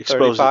 and it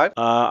exposed 35?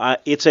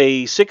 it. It's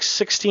a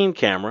 6:16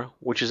 camera,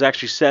 which is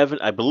actually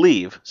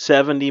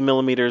 70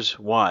 millimeters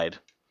wide,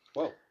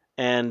 Whoa.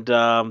 and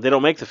they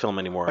don't make the film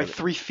anymore. by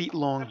 3 feet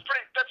long. That's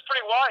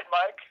pretty wide,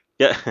 Mike.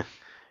 Yeah,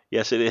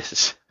 yes, it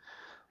is.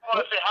 I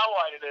want to say how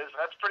wide it is.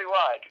 That's pretty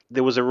wide.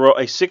 There was a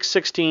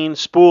 6:16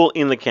 spool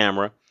in the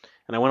camera,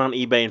 and I went on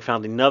eBay and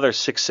found another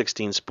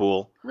 6:16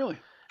 spool. Really?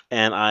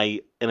 And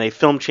in a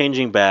film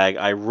changing bag,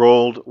 I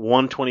rolled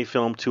 120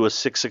 film to a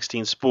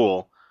 6:16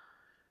 spool,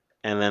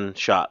 and then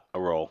shot a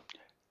roll.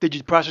 Did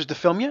you process the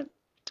film yet?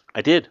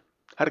 I did.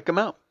 How'd it come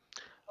out?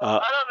 I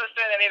don't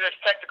understand any of this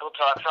technical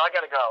talk, so I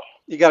gotta go.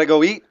 You got to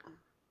go eat?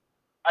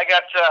 I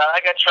got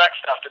track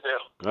stuff to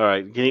do. All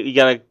right, you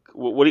gotta.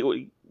 What do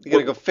you? You got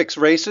to go fix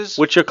races?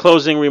 What's your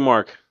closing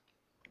remark?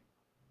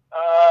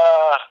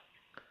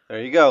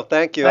 There you go.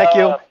 Thank you. Thank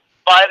you.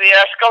 Buy the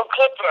Esco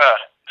Clipper.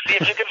 See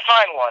if you can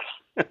find one.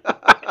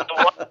 It's the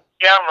one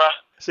camera.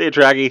 See you,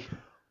 Tracky.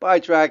 Bye,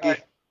 Tracky.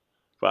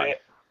 Bye.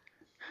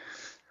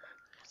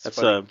 That's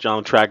funny.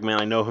 John Trackman.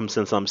 I know him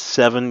since I'm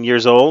 7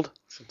 years old.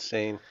 It's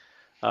insane.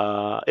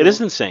 It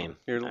is insane.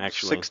 You're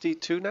actually.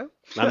 62 now?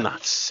 I'm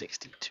not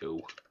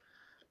 62.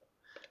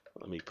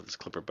 Let me put this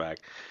clipper back.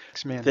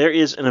 Thanks, man. There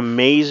is an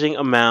amazing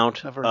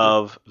amount Never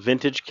of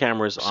vintage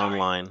cameras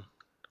online.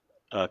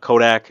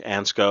 Kodak,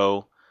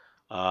 Ansco.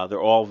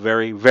 They're all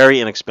very, very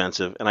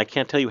inexpensive, and I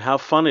can't tell you how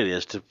fun it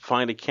is to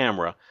find a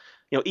camera.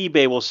 You know,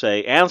 eBay will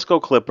say Ansco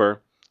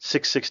Clipper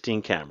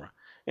 6:16 camera,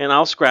 and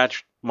I'll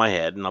scratch my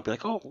head and I'll be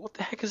like, "Oh, what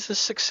the heck is this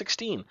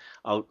 6:16?"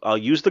 I'll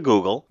use the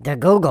Google. The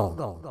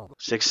Google.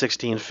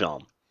 6:16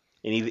 film,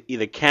 and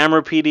either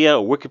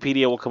Camerapedia or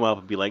Wikipedia will come up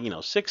and be like,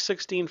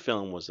 6:16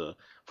 film was a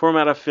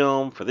format of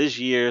film for this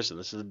year's, and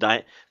this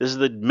is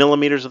the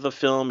millimeters of the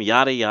film,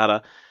 yada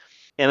yada,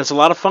 and it's a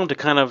lot of fun to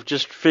kind of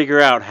just figure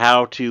out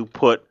how to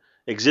put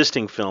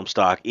existing film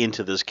stock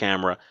into this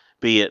camera,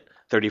 be it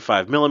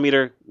 35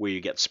 millimeter, where you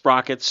get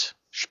sprockets,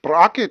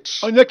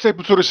 Sprockets. Our next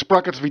episode is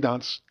Sprockets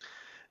Vidans.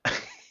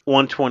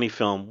 120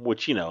 film,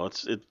 which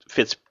it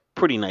fits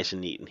pretty nice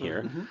and neat in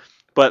here.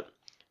 But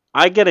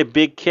I get a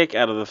big kick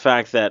out of the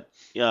fact that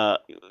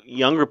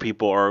younger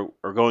people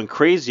are going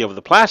crazy over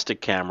the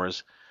plastic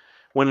cameras,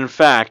 when in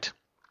fact,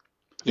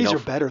 These are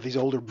better, these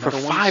older for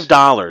metal ones.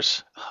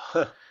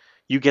 $5,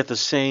 you get the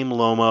same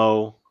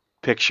Lomo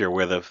picture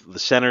where the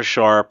center's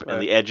sharp and Right.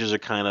 the edges are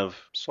kind of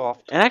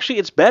Soft. And actually,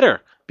 it's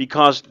better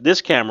because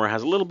this camera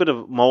has a little bit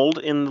of mold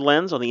in the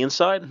lens on the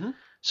inside,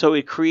 so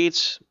it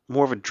creates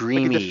more of a Like a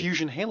dreamy.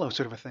 diffusion halo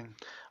sort of a thing.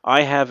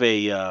 I have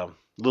a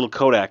little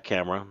Kodak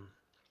camera.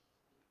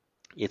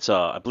 It's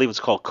I believe it's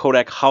called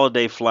Kodak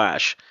Holiday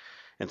Flash.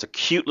 And it's a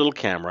cute little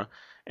camera,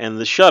 and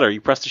the shutter,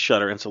 you press the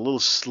shutter, and it's a little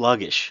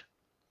sluggish.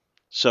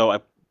 So I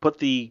put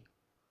the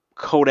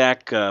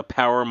Kodak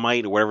Power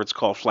Mite or whatever it's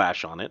called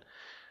flash on it.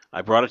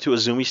 I brought it to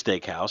Izumi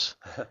Steakhouse,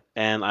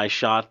 and I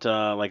shot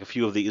like a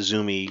few of the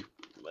Izumi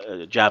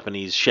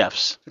Japanese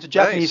chefs. It's a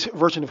Japanese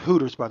version of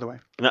Hooters, by the way.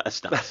 No,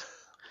 it's not.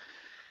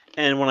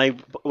 And when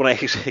I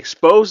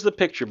exposed the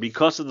picture,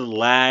 because of the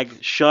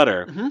lag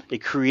shutter,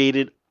 it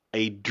created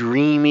a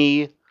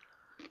dreamy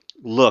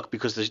look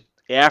because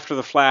after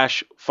the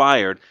flash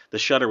fired, the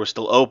shutter was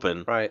still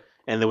open, right?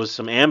 And there was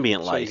some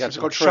ambient So you light. got It's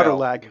called shutter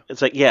lag.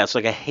 It's like it's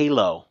like a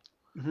halo,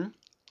 Mhm.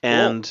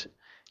 and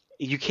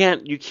you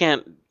can't you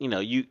can't.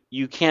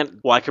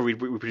 Well, I can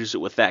reproduce it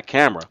with that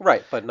camera,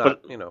 Right, but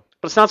not, But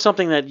it's not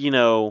something that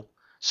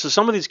So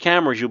some of these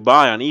cameras you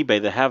buy on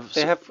eBay, they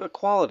have a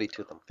quality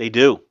to them. They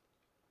do.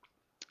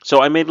 So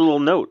I made a little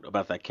note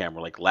about that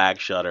camera, like lag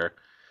shutter.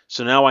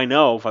 So now I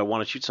know if I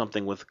want to shoot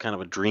something with kind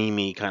of a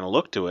dreamy kind of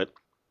look to it,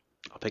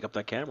 I'll pick up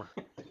that camera.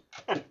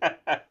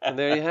 And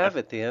there you have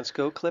it, the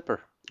Ansco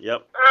Clipper.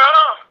 Yep.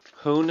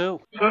 Who knew?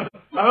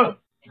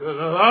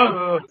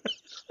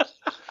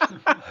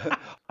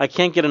 I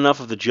can't get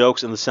enough of the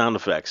jokes and the sound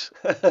effects.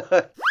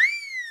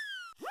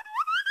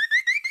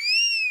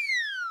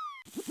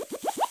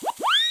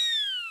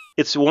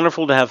 It's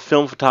wonderful to have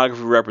film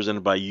photography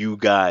represented by you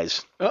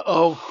guys.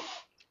 Uh-oh.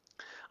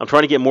 I'm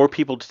trying to get more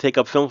people to take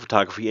up film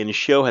photography, and your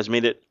show has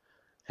made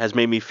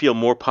me feel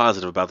more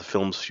positive about the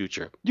film's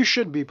future. You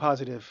should be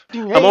positive.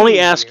 I'm only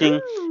asking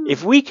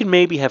if we can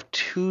maybe have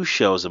 2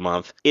 shows a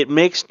month. It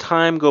makes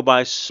time go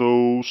by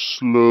so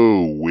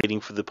slow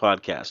waiting for the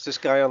podcast. Is this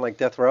guy on like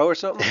death row or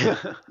something?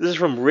 This is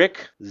from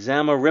Rick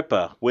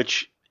Zamarripa,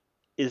 which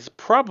is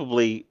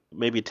probably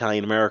maybe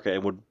Italian America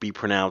and would be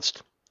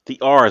pronounced, the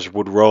R's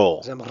would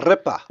roll.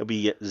 Zamarripa. It would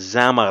be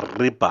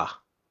Zamarripa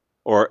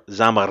or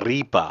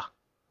Zamaripa.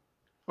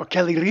 Or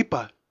Kelly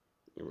Ripa.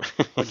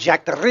 Or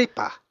Jack the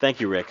Ripper. Thank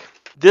you, Rick.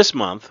 this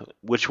month,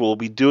 which we'll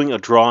be doing a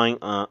drawing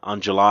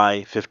on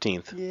July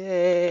 15th.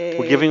 Yay.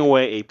 We're giving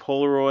away a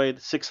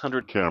Polaroid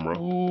 600 Camera.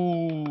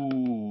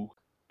 Ooh.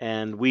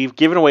 And we've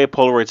given away a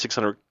Polaroid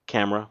 600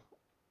 camera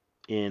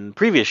in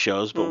previous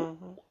shows, but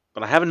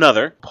I have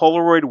another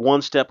Polaroid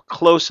one-step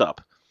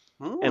close-up.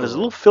 And there's a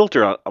little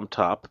filter on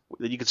top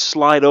that you can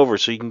slide over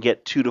so you can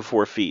get 2 to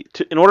 4 feet.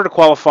 In order to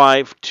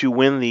qualify to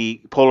win the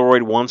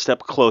Polaroid one-step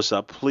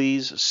close-up,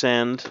 please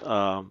send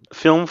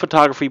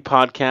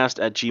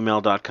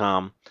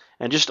filmphotographypodcast@gmail.com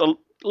and just a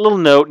little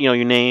note,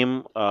 your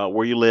name,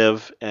 where you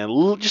live,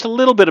 and just a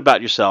little bit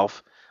about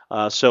yourself.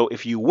 So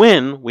if you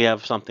win, we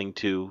have something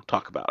to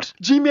talk about.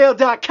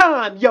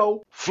 Gmail.com,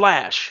 yo.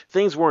 Flash.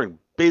 Things weren't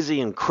busy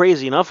and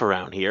crazy enough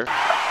around here.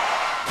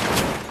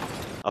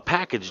 A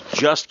package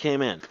just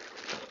came in.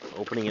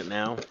 Opening it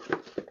now.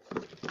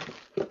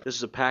 This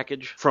is a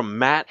package from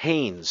Matt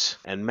Haynes,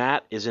 and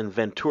Matt is in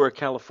Ventura,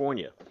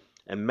 California.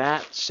 And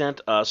Matt sent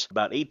us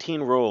about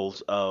 18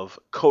 rolls of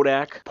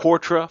Kodak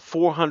Portra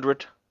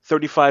 400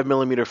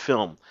 35mm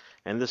film.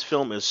 And this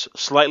film is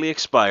slightly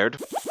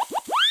expired.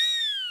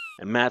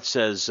 And Matt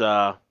says,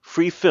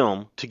 free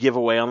film to give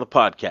away on the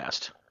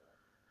podcast.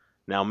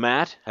 Now,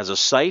 Matt has a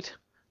site,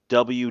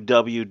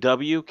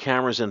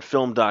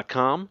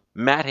 www.camerasandfilm.com.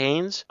 Matt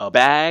Haynes, a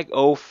bag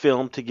o'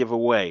 film to give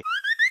away.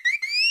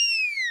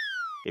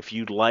 If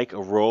you'd like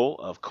a roll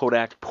of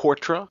Kodak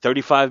Portra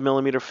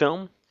 35mm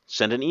film,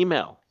 send an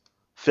email.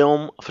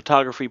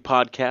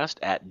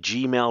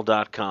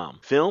 filmphotographypodcast@gmail.com.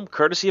 Film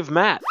courtesy of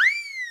Matt.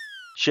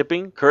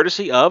 Shipping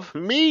courtesy of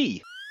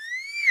me.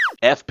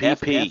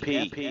 FPP.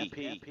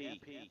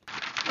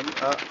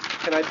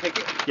 Can I pick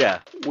it? Yeah,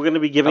 we're going to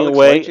be giving Alex,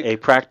 away why'd you- a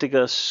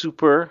Practica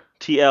Super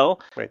TL,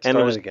 Wait, and it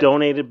start was again.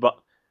 donated by.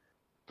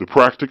 The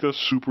Practica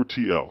Super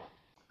TL.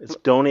 It's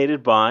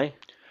donated by.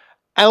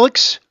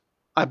 Alex,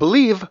 I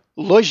believe,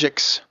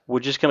 Logix.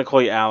 We're just going to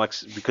call you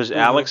Alex because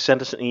Alex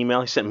sent us an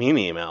email. He sent me an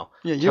email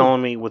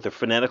telling me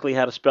phonetically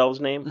how to spell his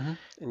name.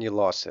 And you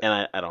lost it.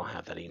 And I don't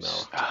have that email.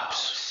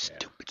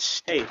 Stupid.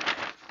 Hey,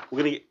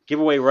 we're going to give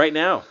away right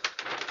now.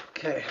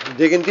 Okay, I'm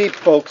digging deep,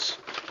 folks.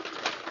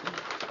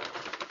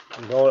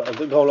 I'm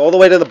going all the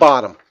way to the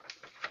bottom.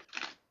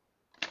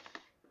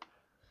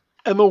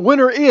 And the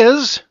winner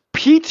is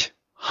Pete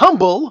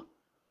Humble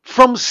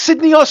from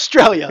Sydney,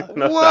 Australia.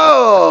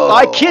 Whoa!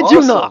 I kid you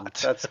awesome. not.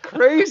 That's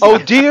crazy. Oh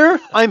dear,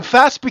 I'm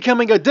fast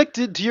becoming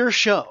addicted to your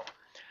show.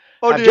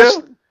 Oh, I've dear.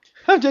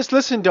 I've just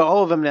listened to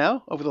all of them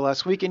now over the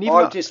last week, and even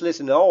I've just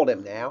listened to all of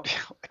them now.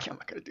 I'm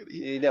not gonna do these.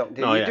 You know,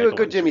 Oh, you yeah, do a go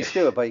good on. Jimmy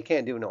Stewart, but you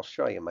can't do it in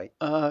Australia, mate.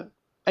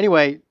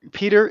 Anyway,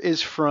 Peter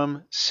is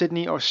from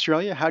Sydney,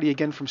 Australia. Howdy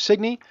again from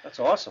Sydney.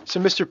 That's awesome. So,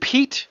 Mr.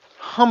 Pete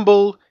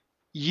Humble,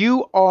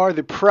 you are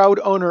the proud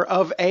owner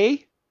of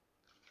a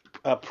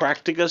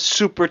Practica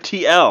Super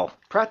TL.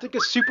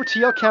 Practica Super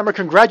TL camera.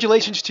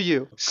 Congratulations to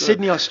you,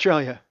 Sydney,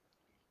 Australia.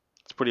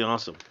 It's pretty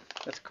awesome.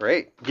 That's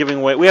great. Giving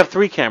away. We have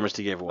 3 cameras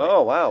to give away.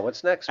 Oh, wow.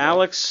 What's next? man?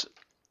 Alex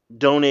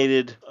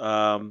donated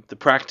the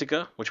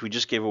Practica, which we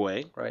just gave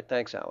away, Right,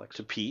 thanks, Alex.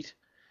 to Pete.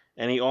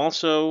 And he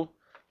also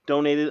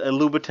donated a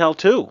Lubitel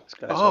 2. This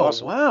guy's Oh,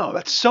 awesome. wow.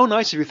 That's so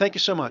nice of you. Thank you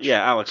so much.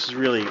 Yeah, Alex is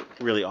really,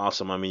 really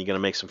awesome. I mean, you're going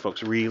to make some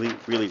folks really,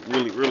 really,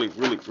 really, really,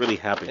 really, really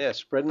happy. Yeah,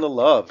 spreading the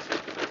love.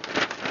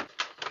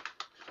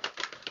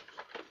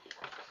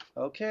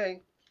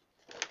 Okay.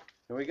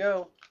 Here we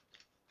go.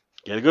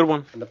 Get a good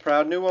one. And the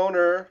proud new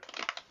owner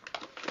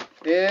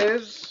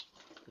is...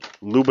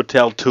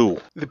 Lubitel 2.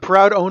 The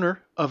proud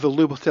owner of the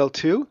Lubitel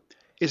 2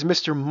 is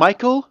Mr.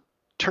 Michael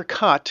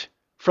Turcotte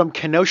from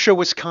Kenosha,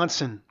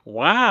 Wisconsin.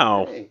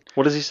 Wow. Hey.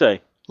 What does he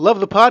say? Love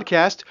the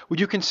podcast. Would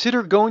you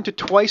consider going to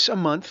twice a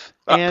month?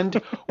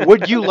 And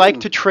would you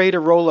like to trade a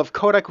roll of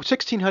Kodak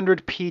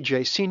 1600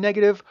 PJC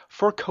negative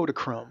for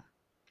Kodachrome?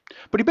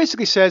 But he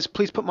basically says,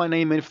 please put my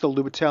name in for the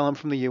Lubitel. I'm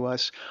from the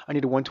U.S. I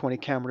need a 120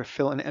 camera to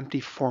fill an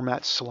empty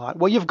format slot.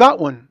 Well, you've got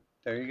one.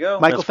 There you go.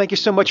 Michael, thank you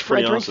so much for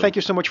pretty entering. awesome. Thank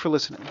you so much for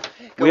listening.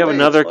 We have away,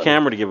 another it's funny.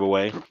 camera to give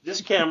away. This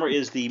camera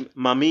is the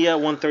Mamiya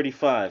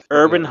 135.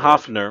 Urban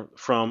Hoffner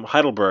from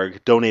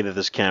Heidelberg donated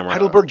this camera.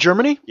 Heidelberg,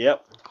 Germany?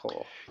 Yep.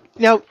 Cool.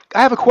 Now,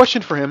 I have a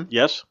question for him.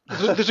 Yes.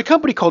 There's a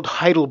company called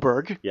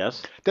Heidelberg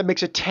Yes. that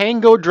makes a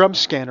Tango drum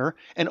scanner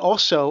and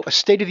also a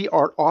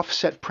state-of-the-art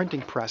offset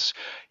printing press.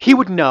 He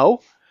would know.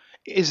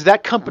 Is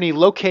that company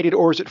located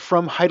or is it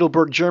from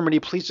Heidelberg, Germany?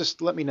 Please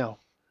just let me know.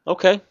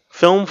 Okay.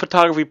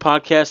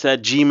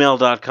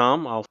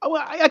 Filmphotographypodcast@gmail.com.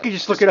 I could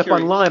just look it up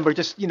curious. online, but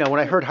just, when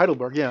I heard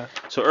Heidelberg, yeah.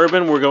 So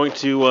Urban, we're going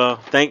to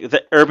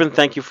Urban.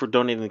 Thank you for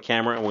donating the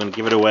camera, and we're going to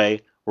give it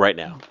away right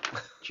now.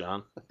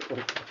 John,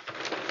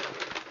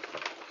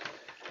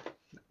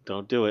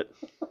 don't do it.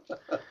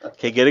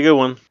 Okay, get a good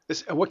one.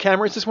 What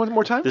camera is this one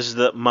more time? This is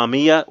the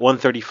Mamiya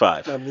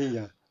 135.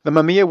 The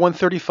Mamiya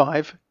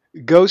 135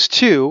 goes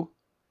to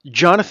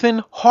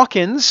Jonathan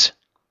Hawkins.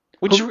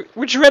 Which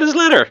read his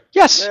letter.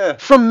 Yes, Yeah.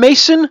 from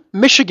Mason,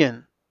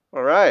 Michigan.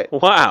 All right.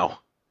 Wow.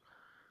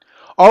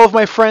 All of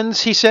my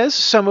friends, he says,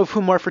 some of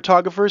whom are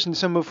photographers and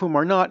some of whom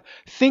are not,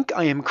 think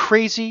I am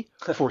crazy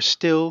for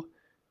still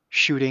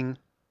shooting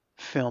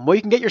film? Well,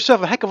 you can get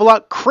yourself a heck of a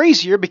lot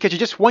crazier because you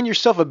just won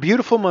yourself a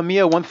beautiful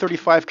Mamiya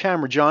 135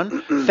 camera,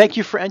 John. Thank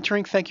you for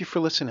entering. Thank you for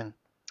listening.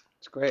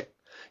 It's great.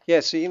 Yeah,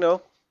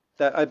 so,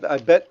 that I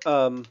bet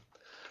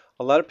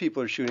a lot of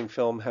people who are shooting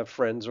film have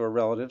friends or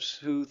relatives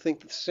who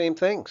think the same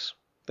things.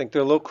 Think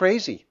they're a little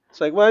crazy. It's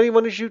like, why do you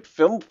want to shoot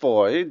film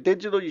for? You're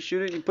digital, you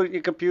shoot it, you put it in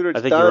your computer, it's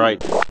I think done. you're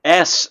right.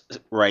 S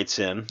writes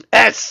in.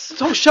 S! This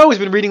whole show has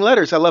been reading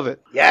letters. I love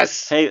it.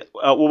 Yes! Hey,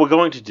 what we're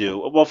going to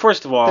do, well,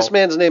 first of all, This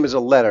man's name is a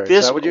letter. This-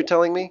 Is that what you're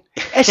telling me?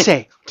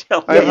 Essay.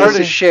 I've heard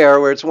essay. a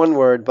share where it's one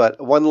word, but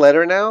one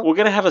letter now? we're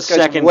going to have a This guy's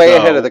second way go,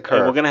 ahead of the and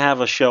curve. we're going to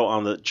have a show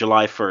on the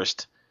July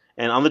 1st.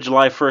 And on the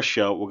July 1st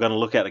show, we're going to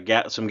look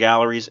at some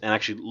galleries and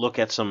actually look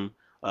at some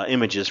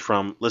images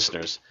from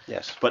listeners.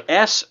 Yes. But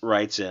S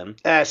writes in.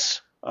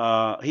 S.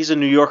 He's a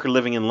New Yorker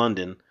living in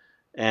London,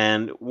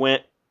 and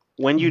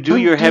when you do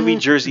your heavy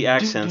Jersey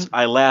accents,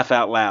 I laugh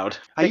out loud.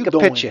 How you Take a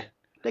doing? picture.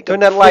 Take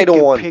Turn a that light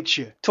freaking on.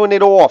 Picture. Turn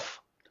it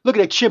off. Look at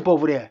that chimp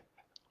over there.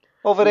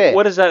 Over there.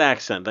 What is that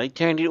accent? I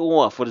turned it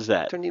off. What is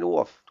that? Turn it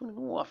off. Turn it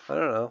off. I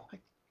don't know.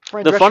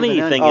 Fran The Drescher funny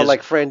banana. thing Oh, is,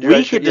 like Fran we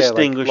Drescher, could yeah, like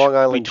distinguish Long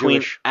Island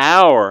between Jewish.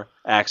 our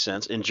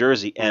accents in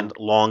Jersey and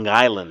Long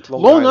Island.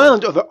 Long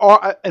Island,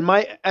 in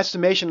my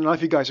estimation, I don't know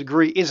if you guys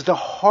agree, is the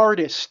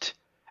hardest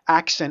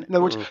accent. In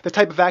other words, the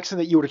type of accent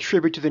that you would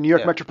attribute to the New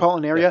York Yeah.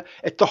 metropolitan area.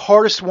 It's the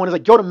hardest one. Is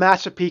like, go to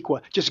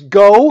Massapequa. Just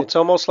go. It's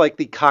almost like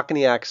the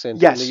Cockney accent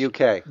Yes. in the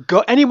UK.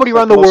 Go anybody It's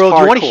around like the the most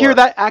world. You want to hardcore. hear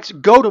that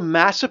accent? Go to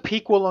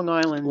Massapequa, Long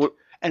Island,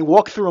 and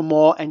walk through a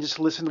mall and just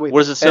listen to the way.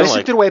 What does it sound listen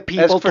like? to the way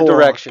people Ask for talk.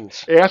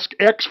 directions. Ask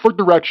X for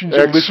directions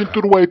and listen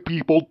to the way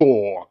people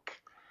talk.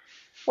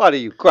 What are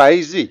you,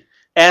 crazy?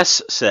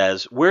 S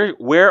says,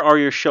 where are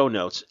your show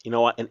notes? You know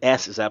what? And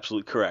S is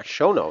absolutely correct.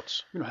 Show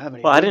notes. You don't have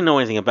any. Well, I didn't know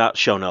anything about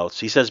show notes.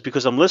 He says,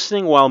 because I'm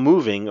listening while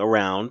moving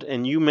around,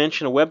 and you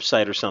mention a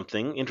website or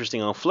something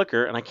interesting on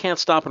Flickr, and I can't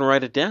stop and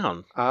write it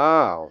down.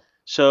 Oh.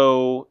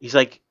 So he's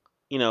like,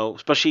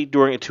 especially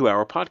during a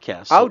 2-hour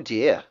podcast. Oh,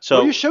 dear. What are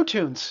So your show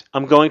tunes?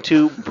 I'm going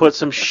to put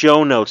some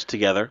show notes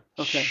together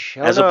Okay.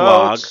 Show as a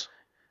blog, notes.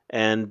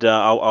 and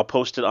I'll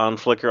post it on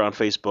Flickr on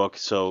Facebook,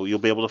 so you'll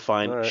be able to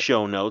find All right.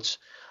 show notes.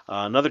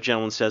 Another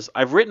gentleman says,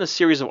 I've written a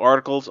series of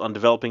articles on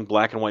developing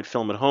black and white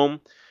film at home.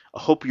 I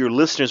hope your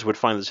listeners would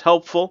find this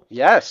helpful.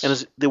 Yes.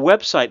 And the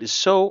website is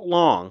so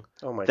long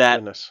Oh, my that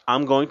goodness.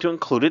 I'm going to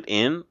include it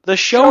in the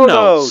show Show notes.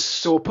 notes.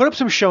 So we'll put up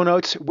some show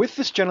notes with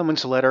this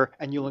gentleman's letter,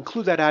 and you'll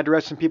include that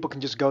address, and people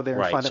can just go there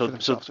and Right. find it for So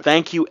themselves.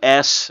 thank you,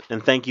 S,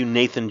 and thank you,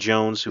 Nathan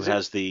Jones, who Is it-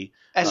 has the.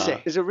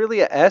 Essay. Is it really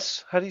a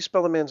S? How do you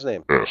spell the man's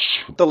name? S.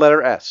 The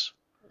letter S.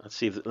 Let's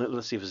see if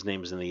his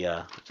name is in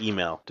the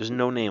email. There's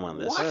no name on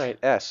this. All right,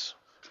 S.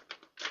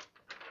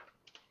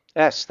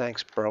 S,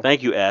 thanks, bro.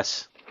 Thank you,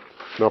 S.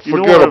 Now You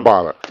know forget what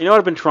about it. You know what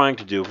I've been trying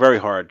to do very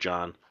hard,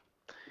 John,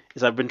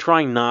 is I've been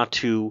trying not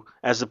to,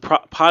 as the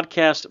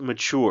podcast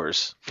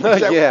matures,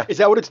 Yeah. Is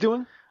that what it's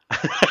doing?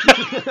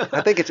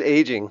 I think it's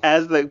aging.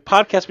 as the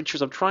podcast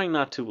matures, I'm trying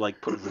not to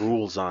put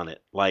rules on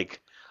it,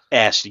 like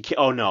S. You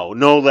can't,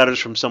 no letters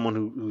from someone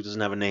who doesn't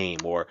have a name,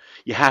 or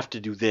you have to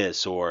do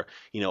this, or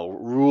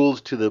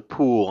rules to the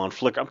pool on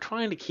Flickr. I'm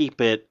trying to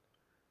keep it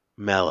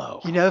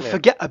mellow. You never Yeah.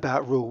 forget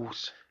about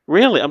rules.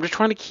 Really, I'm just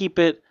trying to keep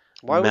it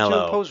Why would you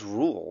mellow. impose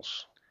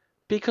rules?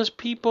 Because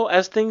people,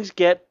 as things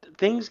get.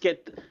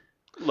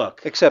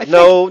 Look, Except I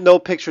no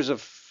pictures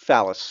of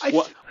phallus.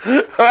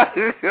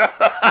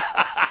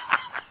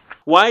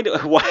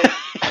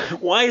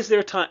 Why is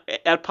there time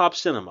at Pop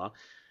Cinema?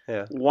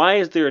 Yeah. Why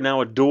is there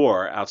now a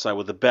door outside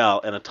with a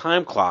bell and a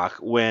time clock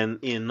when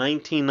in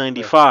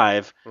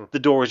 1995 the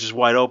door was just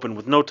wide open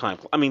with no time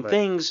clock? I mean, Right.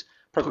 things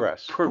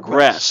Progress.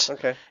 progress.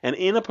 Okay. And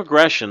in a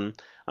progression,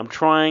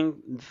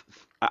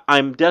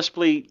 I'm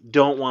desperately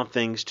don't want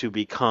things to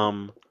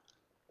become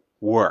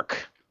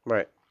work.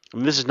 Right. I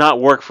mean, this is not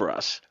work for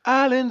us.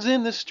 Islands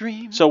in the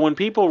stream. So when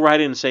people write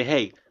in and say,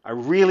 hey, I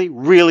really,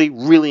 really,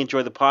 really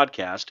enjoy the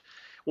podcast,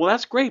 well,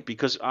 that's great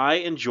because I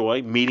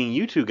enjoy meeting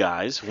you two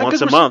guys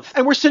once a month.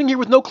 And we're sitting here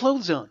with no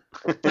clothes on.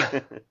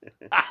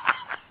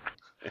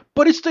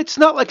 But it's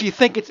not like you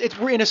think. It's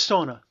we're in a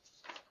sauna.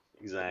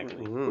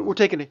 Exactly. We're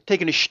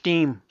taking a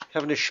steam.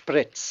 Having a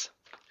spritz.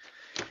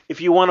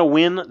 If you want to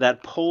win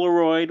that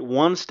Polaroid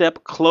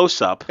one-step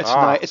close-up,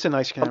 It's a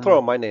nice camera. I'm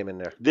throwing my name in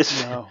there.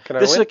 this No. Can I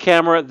this is win? a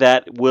camera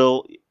that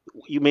will.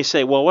 You may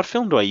say, well, what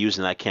film do I use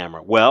in that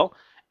camera? Well,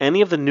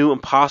 any of the new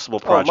Impossible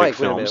Project Mike,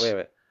 films. wait a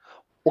minute.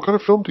 What kind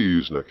of film do you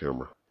use in that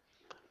camera?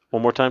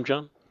 One more time,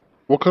 John.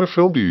 What kind of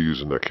film do you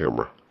use in that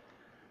camera?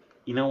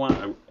 You know what?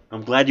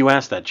 I'm glad you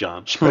asked that,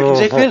 John. Sprechen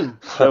Sie Film.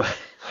 So,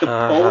 the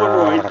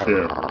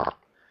Polaroid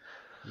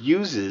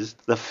uses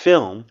the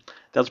film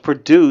that's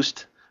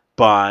produced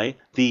by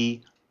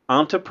the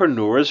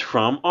entrepreneurs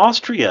from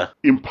Austria.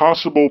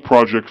 Impossible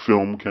Project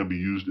film can be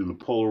used in the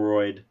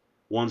Polaroid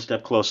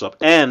one-step close-up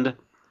and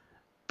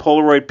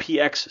Polaroid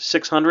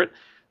PX600.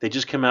 They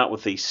just came out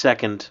with a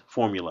second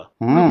formula.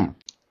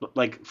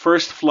 Like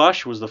First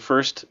Flush was the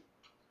first,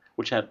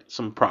 which had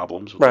some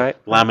problems with Right.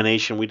 the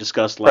lamination we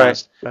discussed Right,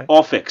 last. right.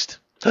 All fixed.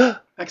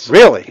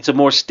 Really? It's a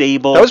more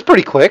stable. That was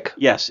pretty quick.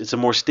 Yes, it's a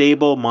more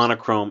stable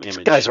monochrome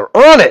image. Guys are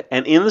on it.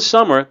 And in the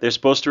summer, they're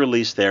supposed to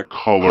release their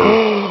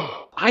Color.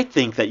 I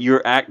think that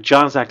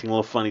John's acting a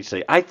little funny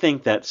today. I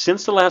think that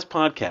since the last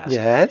podcast,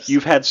 Yes.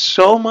 you've had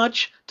so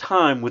much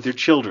time with your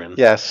children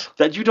Yes.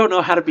 that you don't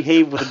know how to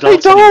behave with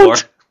adults don't. anymore.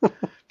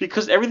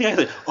 Because everything I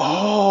say,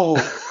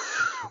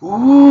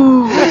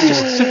 ooh, That's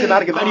just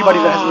symptomatic of anybody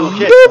that has little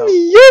kids.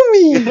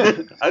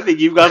 Yummy. I think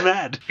you've gone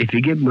mad. If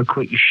you give them a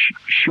quick,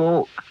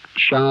 short,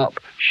 sharp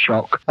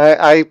shock.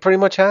 I pretty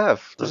much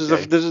have. This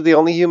Okay. is the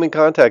only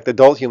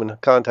adult human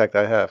contact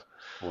I have.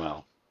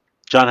 Well,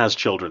 John has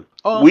children.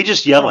 Oh, We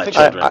just yell I at don't think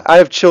so. children. I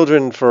have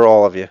children for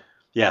all of you.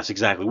 Yes,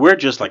 exactly. We're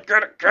just like,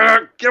 get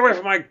away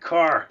from my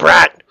car.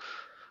 Brat.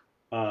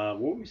 What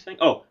were we saying?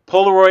 Oh,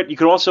 Polaroid. You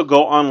could also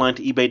go online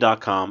to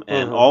ebay.com,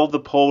 and all of the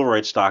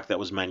Polaroid stock that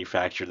was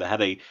manufactured that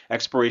had a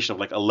expiration of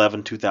like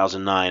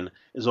 11/2009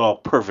 is all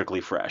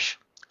perfectly fresh.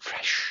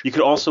 Fresh. You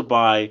could also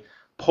buy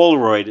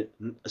Polaroid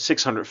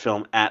 600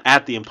 film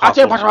at the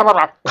Impossible.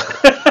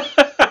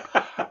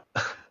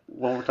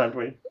 One more time,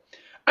 Dwayne.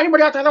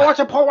 Anybody out there that wants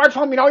a Polaroid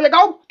film, you know, you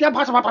go. The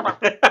Impossible.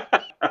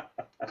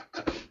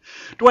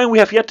 Dwayne, we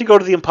have yet to go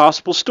to the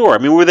Impossible store. I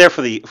mean, we're there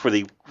for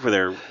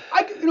their.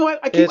 I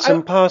keep, It's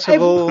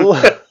impossible. I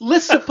have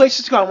lists of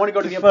places to go. I want to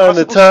go to the Find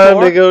Impossible the time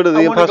store. to go to the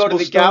I want to go to Impossible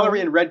the store.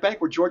 gallery in Red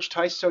Bank where George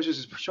Tice shows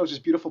his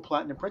beautiful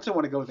platinum prints. I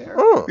want to go there.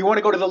 Oh. We want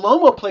to go to the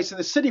Lomo place in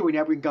the city. We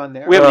haven't gone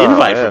there. We have an Oh,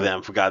 invite man. for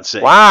them, for God's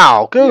sake.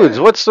 Wow, dudes,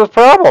 what's the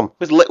problem?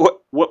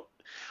 What?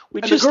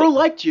 We And just the girl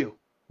liked you.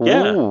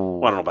 Yeah. Ooh.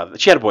 Well, I don't know about that.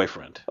 She had a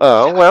boyfriend.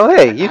 Oh, well,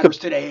 hey, you could.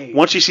 Today.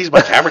 Once she sees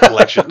my camera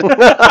collection.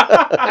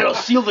 That'll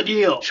seal the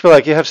deal. She'd be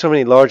like, you have so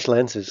many large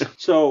lenses.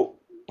 So,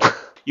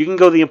 you can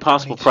go to the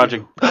Impossible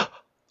Project.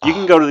 You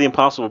can go to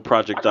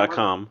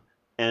theimpossibleproject.com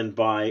and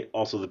buy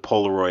also the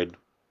Polaroid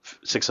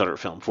 600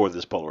 film for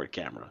this Polaroid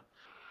camera.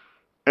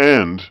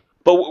 And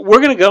But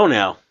we're going to go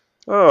now.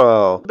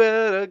 Oh.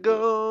 Better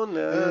go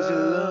now.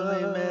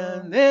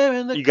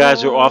 You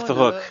guys are off the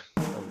hook.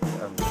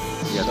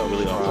 You guys are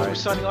really off the We're hook.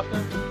 signing off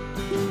now.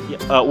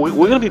 Yeah, we're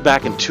going to be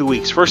back in 2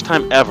 weeks. First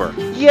time ever.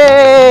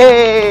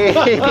 Yay!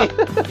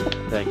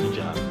 Thank you,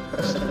 John.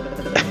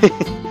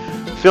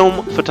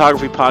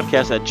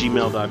 Filmphotographypodcast at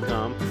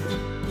gmail.com.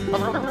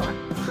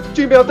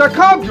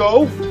 Gmail.com,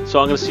 Joe. So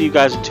I'm going to see you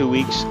guys in 2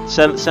 weeks. Please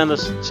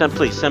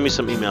send me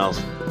some emails.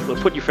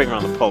 Put your finger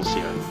on the pulse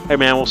here. Hey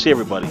man, we'll see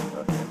everybody.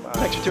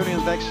 Thanks for tuning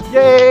in. Thanks.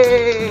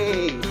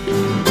 Yay!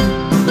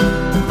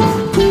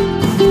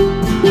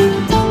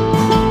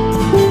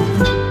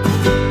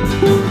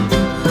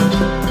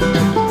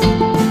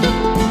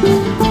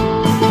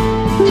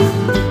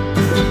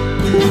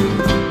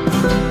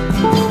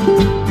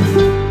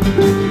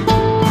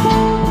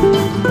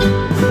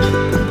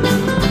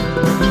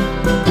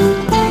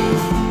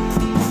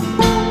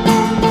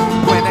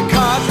 When a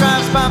car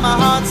drives by, my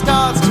heart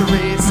starts to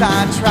race.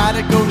 I try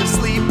to go to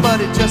sleep, but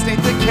it just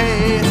ain't the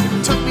case.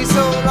 Took me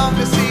so long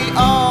to see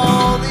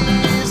all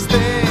these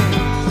things,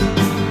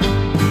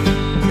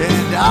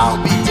 and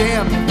I'll be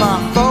damned if my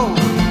phone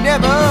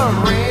never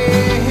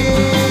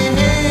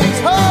rings.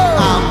 Oh!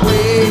 I'm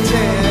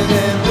waiting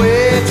and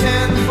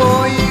waiting for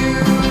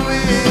you.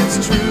 It's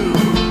true.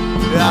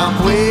 I'm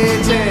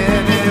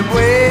waiting and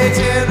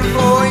waiting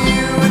for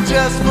you,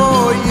 just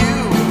for you.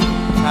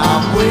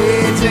 I'm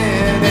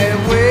waiting and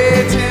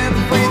waiting,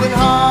 breathing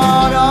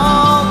hard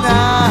all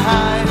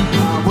night.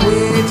 I'm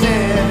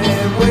waiting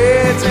and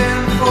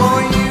waiting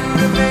for you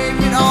to make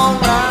it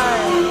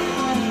alright.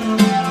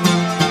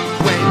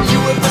 When you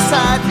were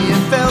beside me,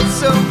 it felt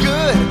so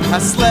good. I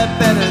slept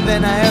better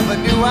than I ever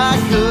knew I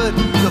could.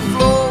 The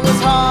floor was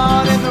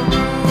hard and the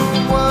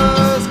room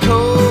was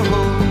cold,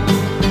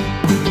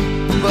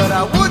 but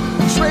I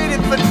wouldn't trade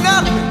it for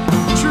nothing,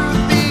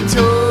 truth be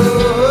told.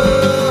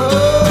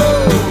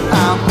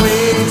 I'm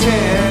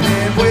waiting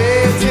and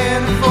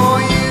waiting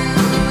for you,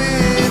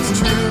 it's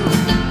true.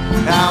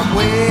 I'm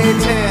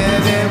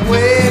waiting and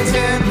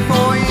waiting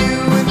for you,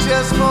 and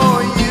just for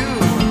you.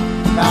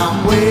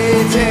 I'm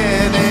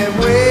waiting and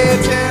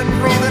waiting,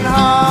 breathing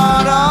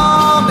hard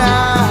all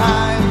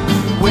night.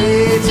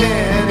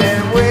 Waiting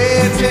and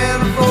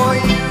waiting for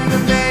you to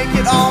make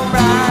it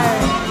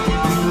alright.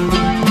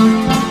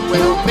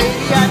 Well,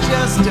 maybe I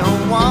just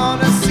don't want